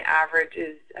Oregon average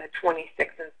is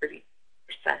 26 and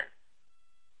 30%.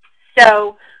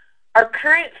 So our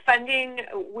current funding,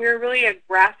 we're really a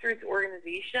grassroots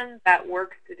organization that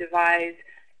works to devise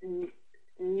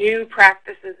new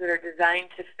practices that are designed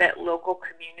to fit local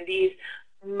communities.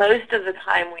 Most of the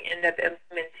time we end up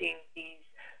implementing these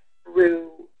through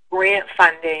grant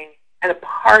funding, and a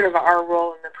part of our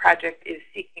role in the project is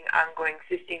seeking ongoing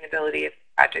sustainability if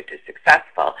the project is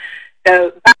successful.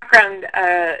 The background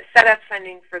setup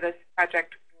funding for this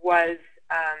project was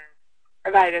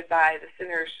provided by the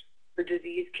Centers for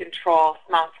Disease Control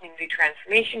Small Community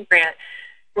Transformation Grant.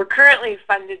 We're currently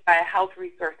funded by a Health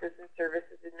Resources and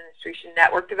Services Administration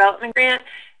Network Development Grant,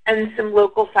 and some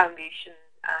local foundations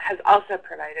has also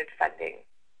provided funding.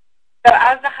 So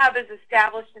as the hub is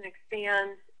established and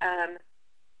expands,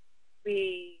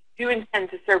 we do intend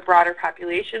to serve broader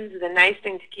populations. The nice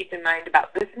thing to keep in mind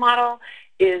about this model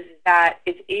is that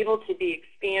it's able to be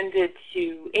expanded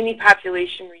to any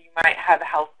population where you might have a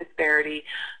health disparity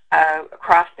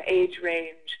across the age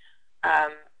range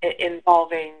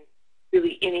involving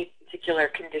really any particular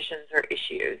conditions or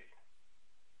issues.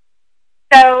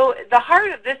 So the heart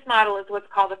of this model is what's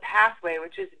called a pathway,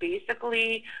 which is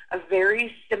basically a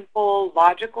very simple,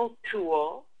 logical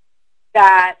tool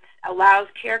that allows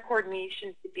care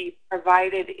coordination to be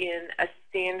provided in a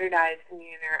standardized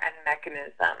manner and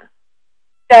mechanism.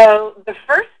 So the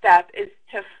first step is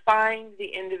to find the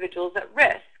individuals at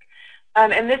risk.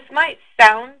 And this might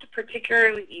sound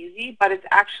particularly easy, but it's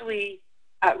actually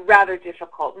rather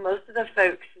difficult. Most of the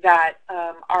folks that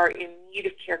are in need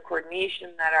of care coordination,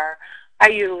 that are high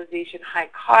utilization, high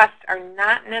cost, are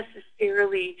not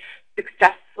necessarily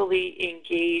successfully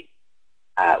engaged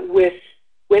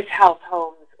with health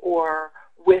homes or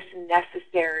with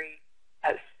necessary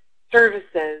services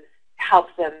to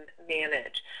help them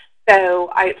manage.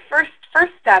 So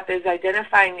first step is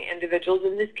identifying the individuals,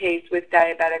 in this case with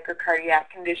diabetic or cardiac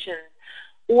conditions,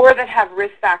 or that have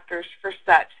risk factors for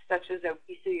such as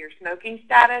obesity or smoking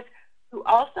status, who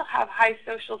also have high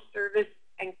social service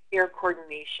and care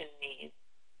coordination needs.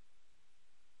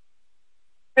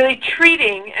 Really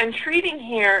treating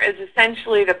here is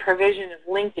essentially the provision of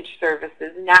linkage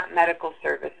services, not medical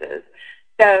services.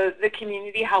 So the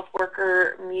community health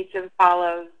worker meets and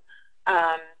follows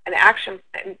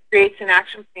creates an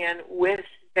action plan with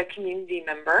the community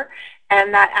member,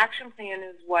 and that action plan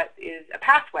is what is a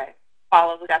pathway.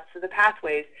 Follow the steps of the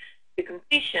pathways to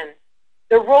completion.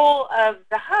 The role of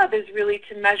the hub is really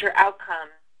to measure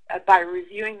outcomes by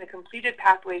reviewing the completed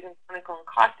pathways and clinical and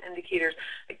cost indicators.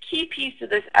 A key piece of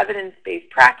this evidence-based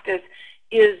practice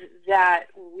is that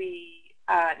we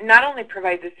not only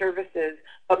provide the services,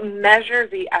 but measure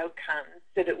the outcomes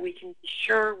so that we can be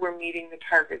sure we're meeting the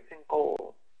targets and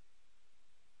goals.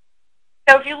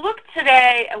 So if you look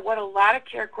today at what a lot of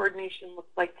care coordination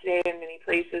looks like today in many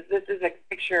places, this is a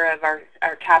picture of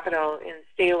our capital in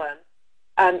Salem.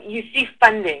 You see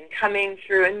funding coming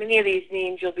through, and many of these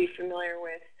names you'll be familiar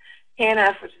with.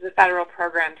 TANF, which is a federal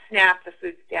program, SNAP, the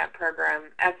food stamp program,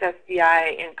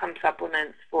 SSDI, income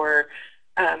supplements for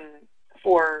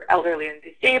elderly and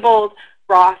disabled,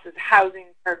 ROSS is a housing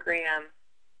program,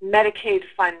 Medicaid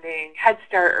funding, Head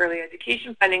Start early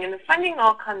education funding, and the funding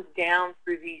all comes down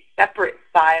through these separate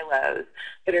silos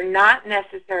that are not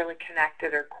necessarily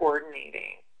connected or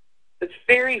coordinating. It's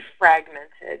very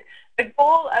fragmented. The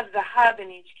goal of the hub in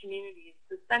each community is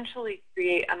to essentially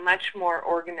create a much more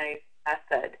organized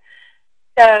method.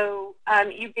 So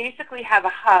you basically have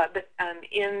a hub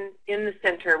in the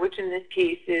center, which in this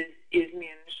case is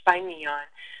managed by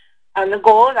NEON. The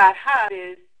goal of that hub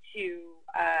is to,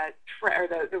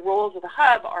 the roles of the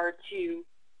hub are to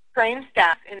Trained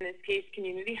staff, in this case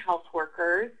community health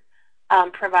workers,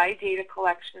 provide data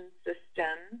collection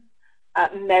systems,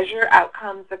 measure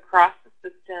outcomes across the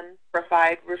system,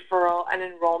 provide referral and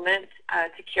enrollment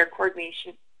to care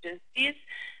coordination agencies,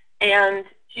 and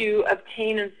to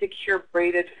obtain and secure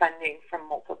braided funding from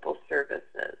multiple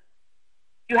services.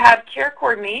 You have care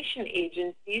coordination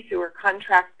agencies who are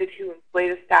contracted who employ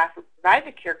the staff who provide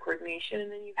the care coordination,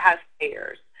 and then you have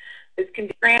payers. This can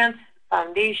be grants,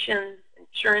 foundations,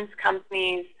 insurance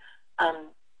companies,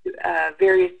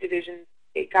 various divisions of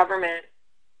state government.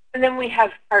 And then we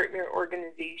have partner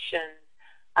organizations.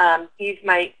 These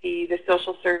might be the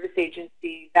social service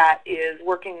agency that is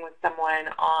working with someone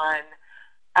on,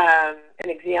 an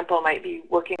example might be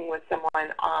working with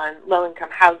someone on low-income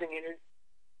housing.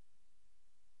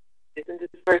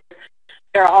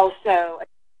 There are also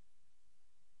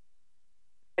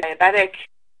a diabetic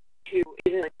who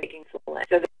isn't taking insulin.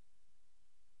 So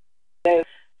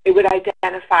they would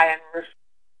identify and refer.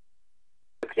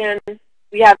 Then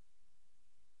we have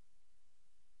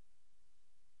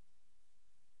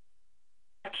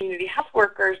community health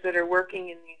workers that are working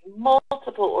in these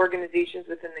multiple organizations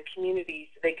within the community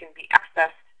so they can be accessed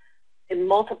in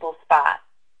multiple spots.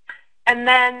 And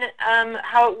then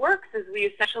how it works is we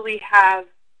essentially have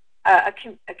a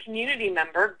community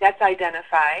member gets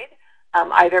identified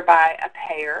either by a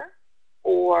payer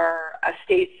or a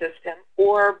state system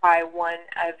or by one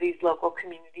of these local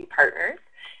community partners.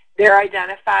 They're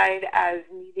identified as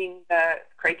meeting the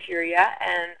criteria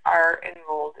and are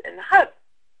enrolled in the hub.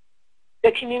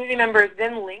 The community member is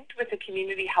then linked with a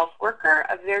community health worker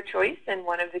of their choice in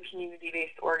one of the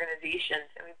community-based organizations,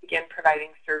 and we begin providing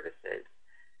services.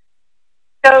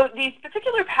 So these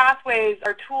particular pathways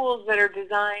are tools that are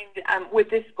designed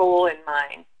with this goal in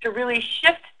mind, to really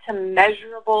shift to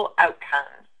measurable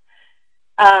outcomes.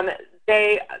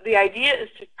 The idea is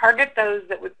to target those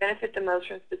that would benefit the most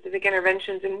from specific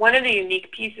interventions, and one of the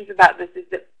unique pieces about this is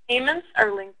that payments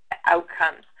are linked to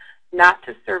outcomes, not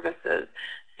to services.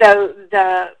 So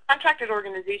the contracted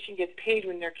organization gets paid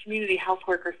when their community health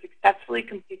worker successfully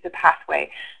completes a pathway,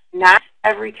 not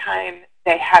every time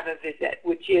they have a visit,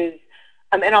 which is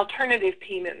an alternative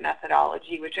payment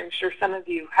methodology, which I'm sure some of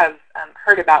you have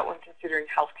heard about when considering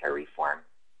healthcare reform.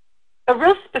 A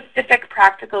real specific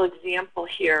practical example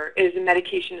here is a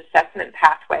medication assessment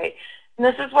pathway. And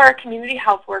this is where a community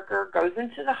health worker goes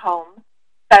into the home,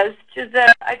 says to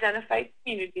the identified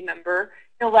community member,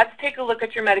 let's take a look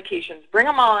at your medications. Bring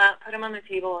them all out, put them on the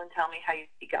table, and tell me how you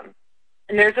take them.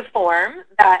 And there's a form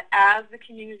that, as the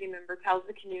community member tells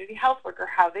the community health worker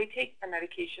how they take their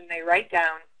medication, they write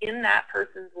down in that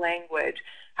person's language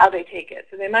how they take it.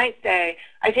 So they might say,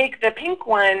 I take the pink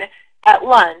one at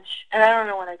lunch, and I don't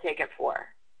know what I take it for.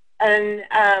 And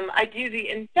I do the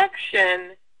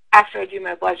injection after I do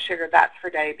my blood sugar, that's for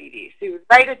diabetes. So you would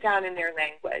write it down in their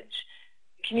language.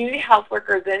 The community health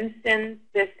worker then sends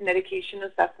this medication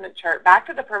assessment chart back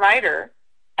to the provider,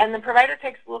 and the provider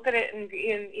takes a look at it and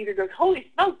either goes,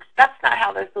 holy smokes, that's not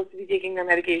how they're supposed to be taking their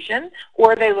medication,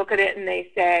 or they look at it and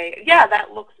they say, yeah,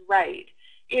 that looks right.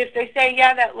 If they say,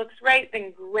 yeah, that looks right,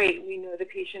 then great, we know the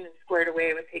patient is squared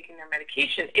away with taking their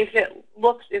medication. If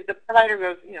the provider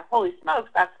goes, holy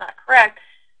smokes, that's not correct,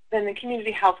 then the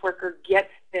community health worker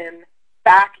gets them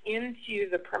back into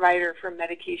the provider for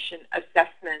medication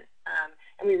assessment.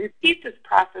 And we repeat this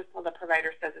process till the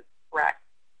provider says it's correct.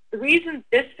 The reason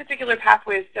this particular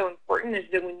pathway is so important is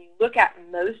that when you look at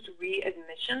most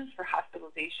readmissions for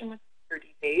hospitalization within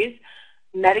 30 days,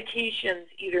 medications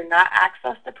either not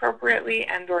accessed appropriately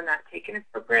and or not taken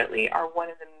appropriately are one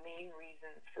of the main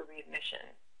reasons for readmission.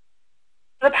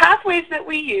 The pathways that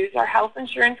we use are health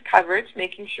insurance coverage,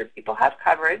 making sure people have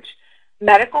coverage,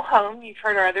 medical home, you've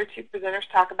heard our other two presenters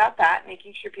talk about that,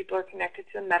 making sure people are connected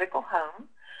to a medical home,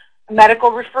 a medical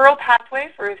referral pathway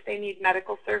for if they need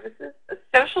medical services, a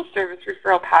social service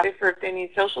referral pathway for if they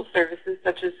need social services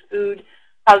such as food,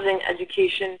 housing,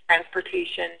 education,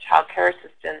 transportation, child care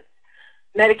assistance,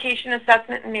 medication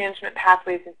assessment and management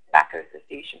pathways, and tobacco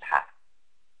cessation pathways.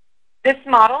 This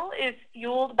model is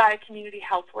fueled by community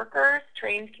health workers,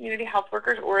 trained community health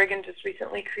workers. Oregon just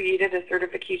recently created a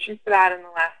certification for that in the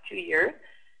last 2 years.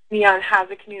 Neon has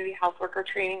a community health worker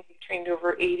training. We've trained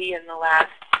over 80 in the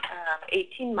last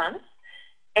 18 months.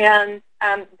 And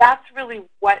that's really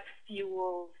what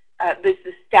fuels the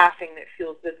staffing that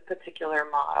fuels this particular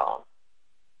model.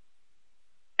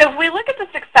 So if we look at the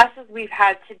successes we've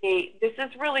had to date, this is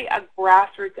really a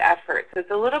grassroots effort. So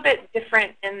it's a little bit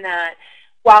different in that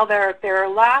while there are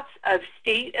lots of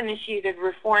state-initiated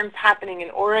reforms happening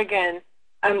in Oregon,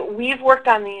 we've worked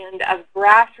on the end of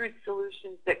grassroots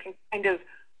solutions that can kind of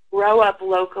grow up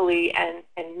locally and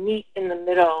meet in the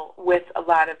middle with a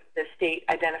lot of the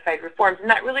state-identified reforms. And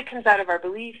that really comes out of our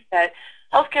belief that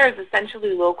healthcare is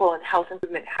essentially local and health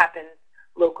improvement happens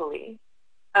locally.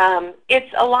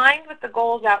 It's aligned with the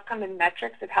goals, outcome, and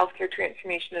metrics of healthcare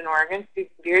transformation in Oregon. So we've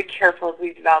been very careful as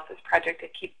we develop this project to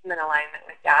keep them in alignment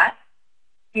with that.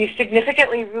 We've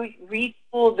significantly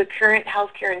retooled the current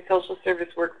healthcare and social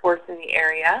service workforce in the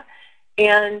area.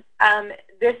 And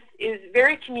this is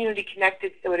very community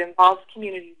connected, so it involves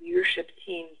community leadership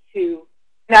teams to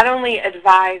not only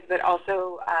advise but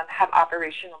also have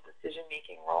operational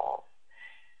decision-making roles.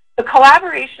 The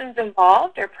collaborations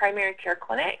involved are primary care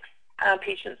clinics,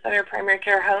 patient-centered primary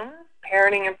care homes,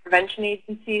 parenting and prevention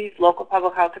agencies, local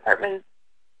public health departments,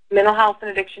 mental health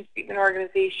and addiction treatment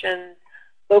organizations,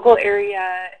 local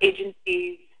area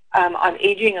agencies on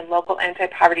aging and local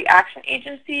anti-poverty action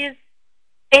agencies,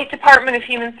 State Department of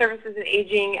Human Services and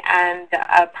Aging, and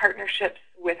partnerships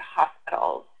with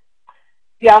hospitals.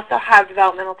 We also have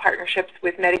developmental partnerships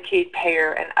with Medicaid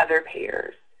payer and other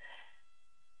payers.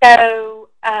 So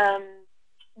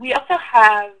we also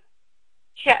have,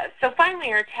 so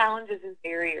finally, our challenges and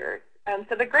barriers.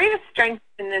 So the greatest strength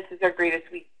in this is our greatest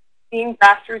weakness. Being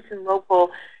grassroots and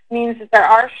local means that there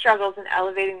are struggles in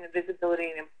elevating the visibility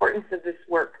and importance of this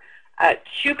work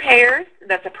to payers.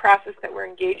 That's a process that we're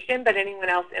engaged in, but anyone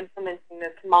else implementing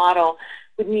this model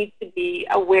would need to be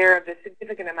aware of the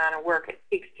significant amount of work it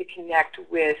takes to connect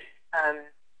with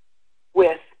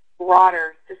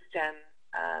broader system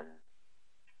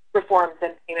reforms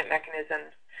and payment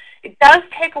mechanisms. It does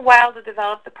take a while to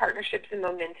develop the partnerships and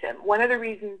momentum. One of the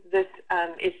reasons this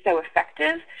is so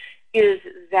effective is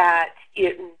that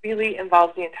it really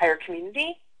involves the entire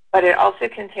community, but it also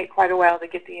can take quite a while to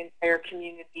get the entire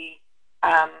community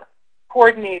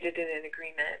coordinated and in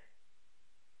agreement.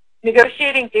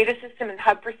 Negotiating data system and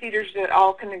hub procedures that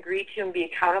all can agree to and be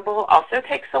accountable also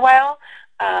takes a while.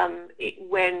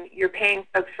 When you're paying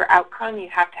folks for outcome, you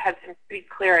have to have some pretty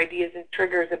clear ideas and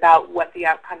triggers about what the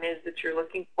outcome is that you're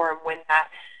looking for and when that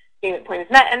payment point is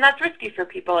met. And that's risky for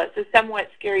people. It's a somewhat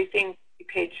scary thing to be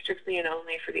paid strictly and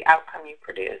only for the outcome you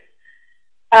produce.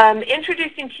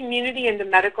 Introducing community into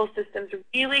medical systems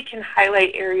really can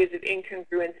highlight areas of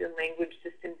incongruence in language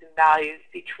systems and values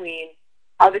between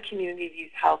how the community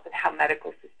views health and how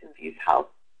medical system views health.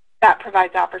 That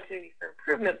provides opportunity for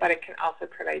improvement, but it can also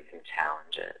provide some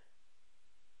challenges.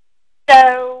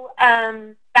 So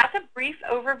that's a brief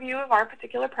overview of our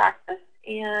particular practice,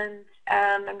 and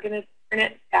I'm going to turn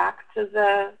it back to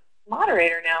the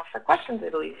moderator now for questions, I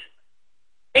believe.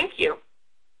 Thank you.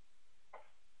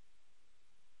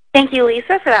 Thank you,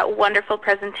 Lisa, for that wonderful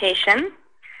presentation.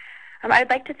 I'd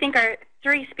like to thank our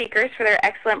three speakers for their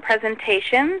excellent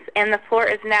presentations, and the floor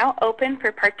is now open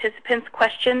for participants'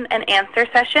 question and answer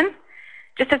session.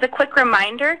 Just as a quick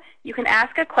reminder, you can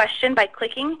ask a question by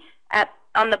clicking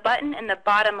on the button in the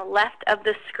bottom left of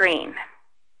the screen.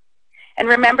 And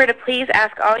remember to please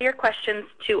ask all your questions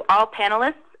to all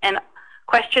panelists, and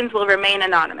questions will remain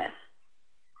anonymous.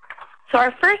 So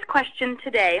our first question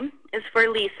today is for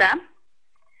Lisa.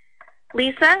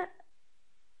 Lisa,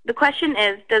 the question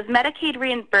is, does Medicaid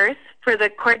reimburse for the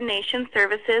coordination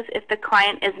services if the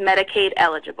client is Medicaid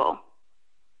eligible?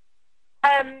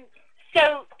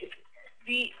 So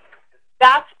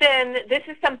this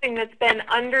is something that's been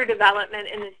under development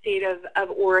in the state of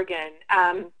Oregon.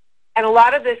 And a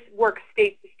lot of this works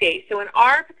state to state. So in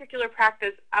our particular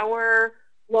practice, our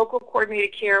local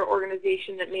coordinated care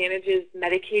organization that manages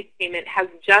Medicaid payment has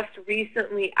just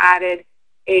recently added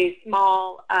a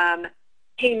small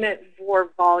payment for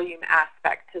volume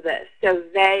aspect to this. So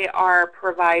they are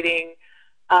providing,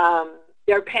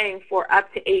 they're paying for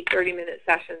up to 8 30-minute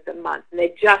sessions a month, and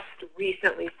they just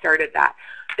recently started that.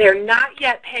 They're not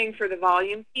yet paying for the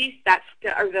volume piece, that's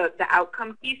still, or the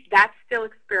outcome piece. That's still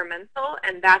experimental,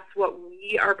 and that's what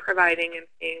we are providing and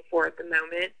paying for at the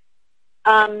moment.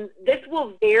 This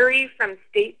will vary from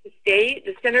state to state.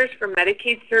 The Centers for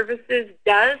Medicaid Services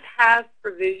does have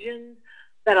provisions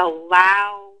that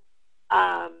allow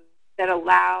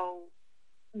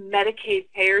Medicaid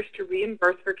payers to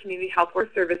reimburse for community health care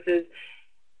services.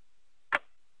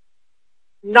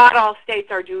 Not all states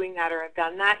are doing that or have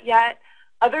done that yet.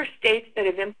 Other states that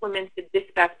have implemented this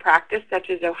best practice, such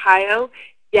as Ohio,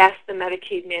 yes, the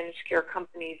Medicaid managed care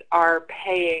companies are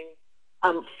paying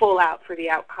full out for the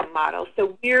outcome model.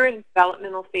 So we're in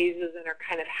developmental phases and are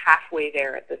kind of halfway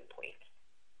there at this point.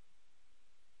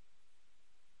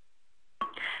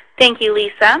 Thank you,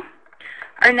 Lisa.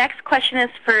 Our next question is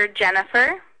for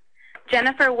Jennifer.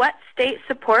 Jennifer, what state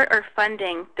support or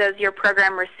funding does your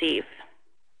program receive?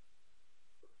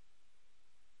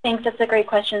 Thanks. That's a great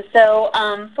question. So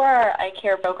for our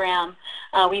iCare program,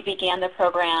 we began the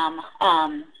program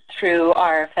through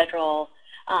our federal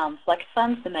flex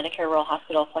funds, the Medicare Rural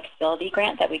Hospital Flexibility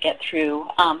Grant that we get through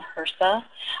HRSA.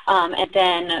 And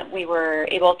then we were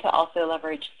able to also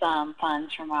leverage some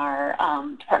funds from our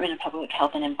Department of Public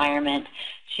Health and Environment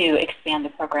to expand the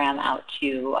program out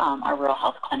to our rural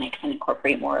health clinics and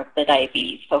incorporate more of the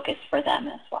diabetes focus for them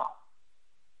as well.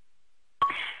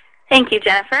 Thank you,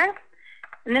 Jennifer.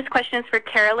 And this question is for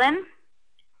Carolyn.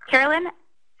 Carolyn,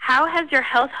 how has your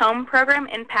Health Home program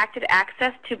impacted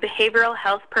access to behavioral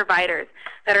health providers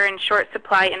that are in short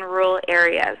supply in rural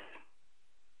areas?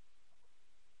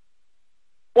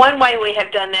 One way we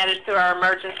have done that is through our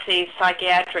emergency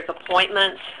psychiatric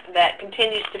appointments. That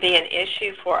continues to be an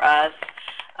issue for us,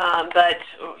 but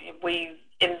we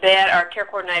embed our care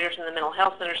coordinators in the mental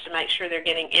health centers to make sure they're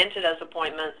getting into those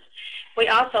appointments. We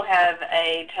also have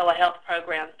a telehealth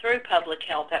program through public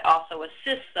health that also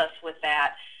assists us with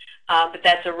that, but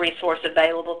that's a resource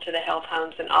available to the health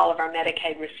homes and all of our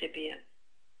Medicaid recipients.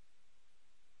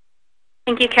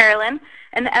 Thank you, Carolyn.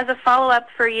 And as a follow-up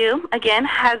for you, again,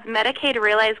 has Medicaid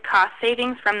realized cost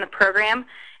savings from the program,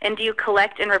 and do you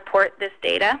collect and report this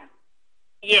data?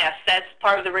 Yes, that's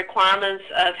part of the requirements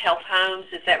of health homes,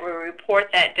 is that we report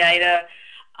that data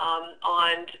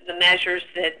on the measures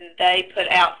that they put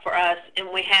out for us, and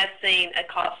we have seen a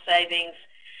cost savings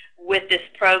with this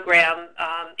program,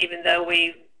 even though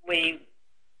we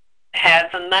have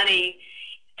some money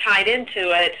tied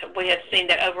into it. We have seen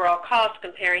that overall cost,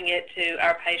 comparing it to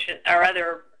our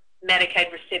other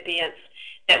Medicaid recipients,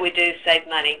 that we do save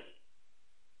money.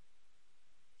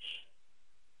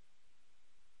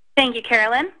 Thank you,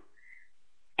 Carolyn.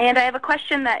 And I have a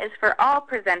question that is for all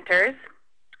presenters.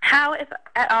 How, if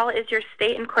at all, is your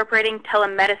state incorporating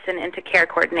telemedicine into care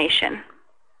coordination?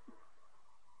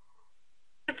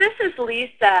 This is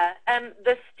Lisa.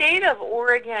 The state of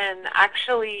Oregon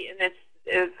actually, in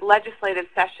its legislative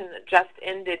session that just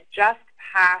ended, just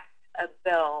passed a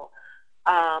bill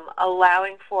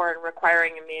allowing for and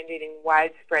requiring and mandating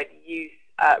widespread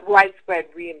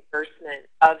reimbursement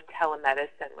of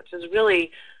telemedicine, which has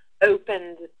really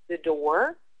opened the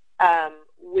door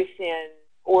within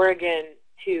Oregon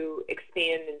to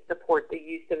expand and support the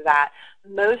use of that.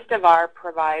 Most of our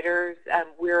providers,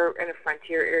 we're in a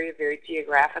frontier area, very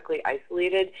geographically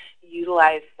isolated,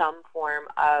 utilize some form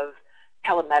of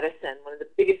telemedicine. One of the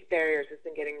biggest barriers has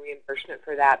been getting reimbursement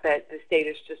for that, but the state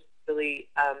has just really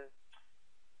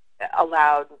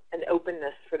allowed an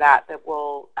openness for that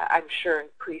will, I'm sure,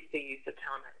 increase the use of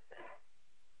telemedicine.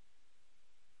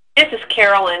 This is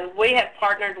Carolyn. We have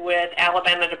partnered with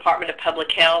Alabama Department of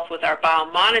Public Health with our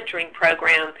biomonitoring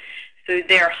program through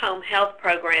their home health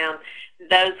program.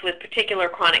 Those with particular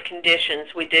chronic conditions,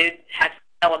 we do have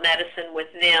telemedicine with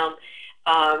them.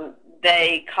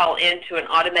 They call into an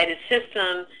automated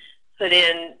system, put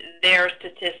in their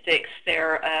statistics,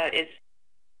 their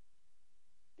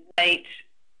weight,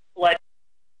 blood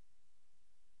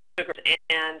sugar,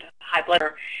 and high blood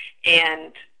sugar,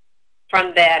 and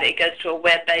from that, it goes to a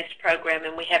web-based program,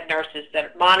 and we have nurses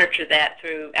that monitor that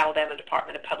through Alabama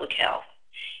Department of Public Health.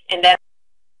 And that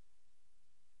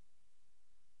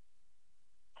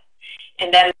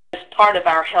is part of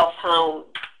our Health Home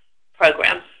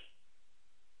program.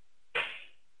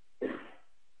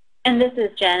 And this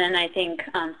is Jen, and I think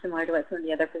similar to what some of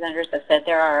the other presenters have said,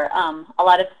 there are a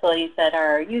lot of facilities that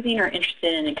are using or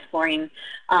interested in exploring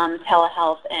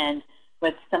telehealth, and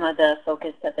with some of the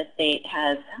focus that the state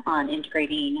has on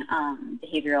integrating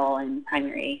behavioral and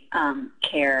primary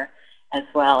care as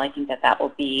well, I think that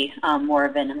will be more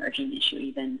of an emerging issue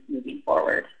even moving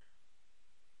forward.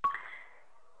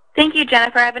 Thank you,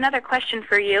 Jennifer. I have another question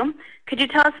for you. Could you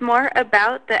tell us more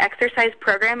about the exercise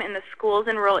program in the schools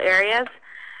in rural areas,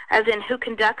 as in who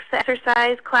conducts the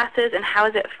exercise classes and how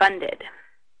is it funded?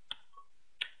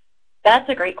 That's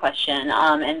a great question,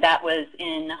 and that was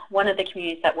in one of the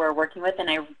communities that we're working with,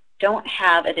 and I don't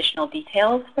have additional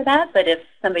details for that, but if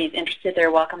somebody's interested,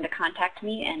 they're welcome to contact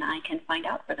me, and I can find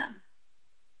out for them.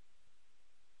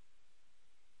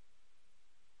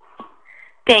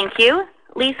 Thank you.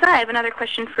 Lisa, I have another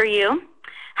question for you.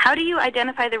 How do you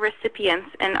identify the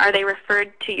recipients, and are they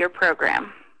referred to your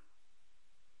program?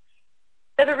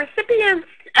 So the recipients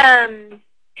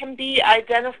can be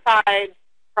identified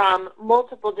from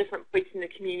multiple different points in the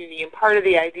community, and part of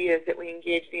the idea is that we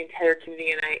engage the entire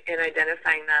community in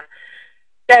identifying them.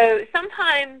 So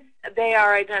sometimes they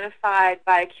are identified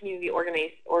by a community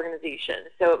organization.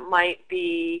 So it might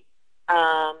be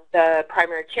the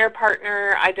primary care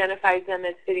partner identifies them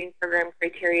as fitting program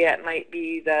criteria. It might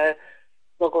be the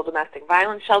local domestic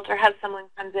violence shelter has someone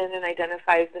comes in and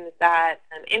identifies them as that,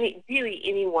 really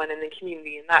anyone in the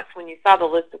community. And that's when you saw the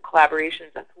list of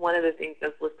collaborations. That's one of the things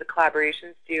those list of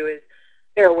collaborations do is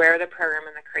they're aware of the program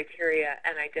and the criteria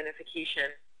and identification.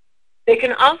 They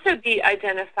can also be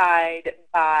identified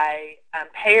by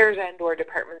payers and or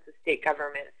departments of state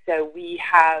government. So we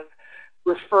have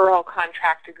referral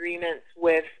contract agreements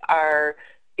with our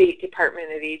State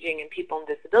Department of Aging and People and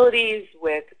Disabilities,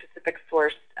 with Pacific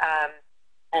Source,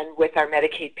 and with our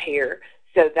Medicaid payer,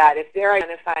 so that if they're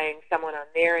identifying someone on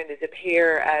their end as a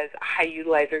payer as a high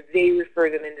utilizer, they refer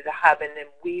them into the hub, and then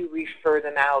we refer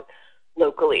them out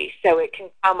locally. So it can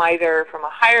come either from a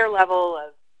higher level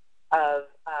of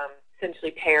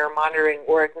essentially payer monitoring,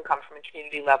 or it can come from a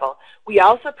community level. We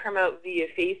also promote via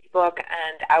Facebook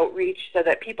and outreach so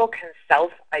that people can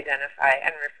self-identify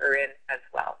and refer in as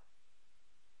well.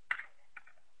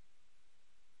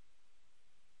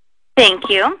 Thank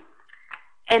you.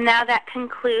 And now that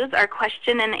concludes our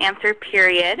question and answer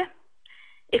period.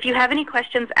 If you have any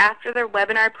questions after the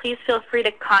webinar, please feel free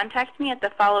to contact me at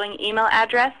the following email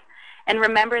address. And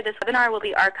remember, this webinar will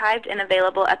be archived and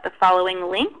available at the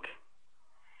following link.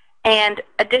 And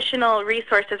additional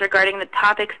resources regarding the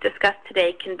topics discussed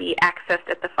today can be accessed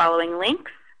at the following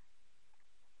links.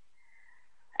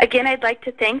 Again, I'd like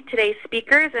to thank today's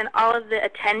speakers and all of the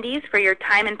attendees for your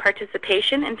time and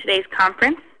participation in today's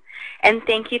conference. And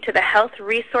thank you to the Health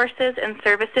Resources and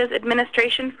Services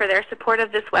Administration for their support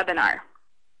of this webinar.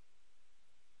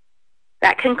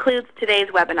 That concludes today's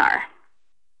webinar.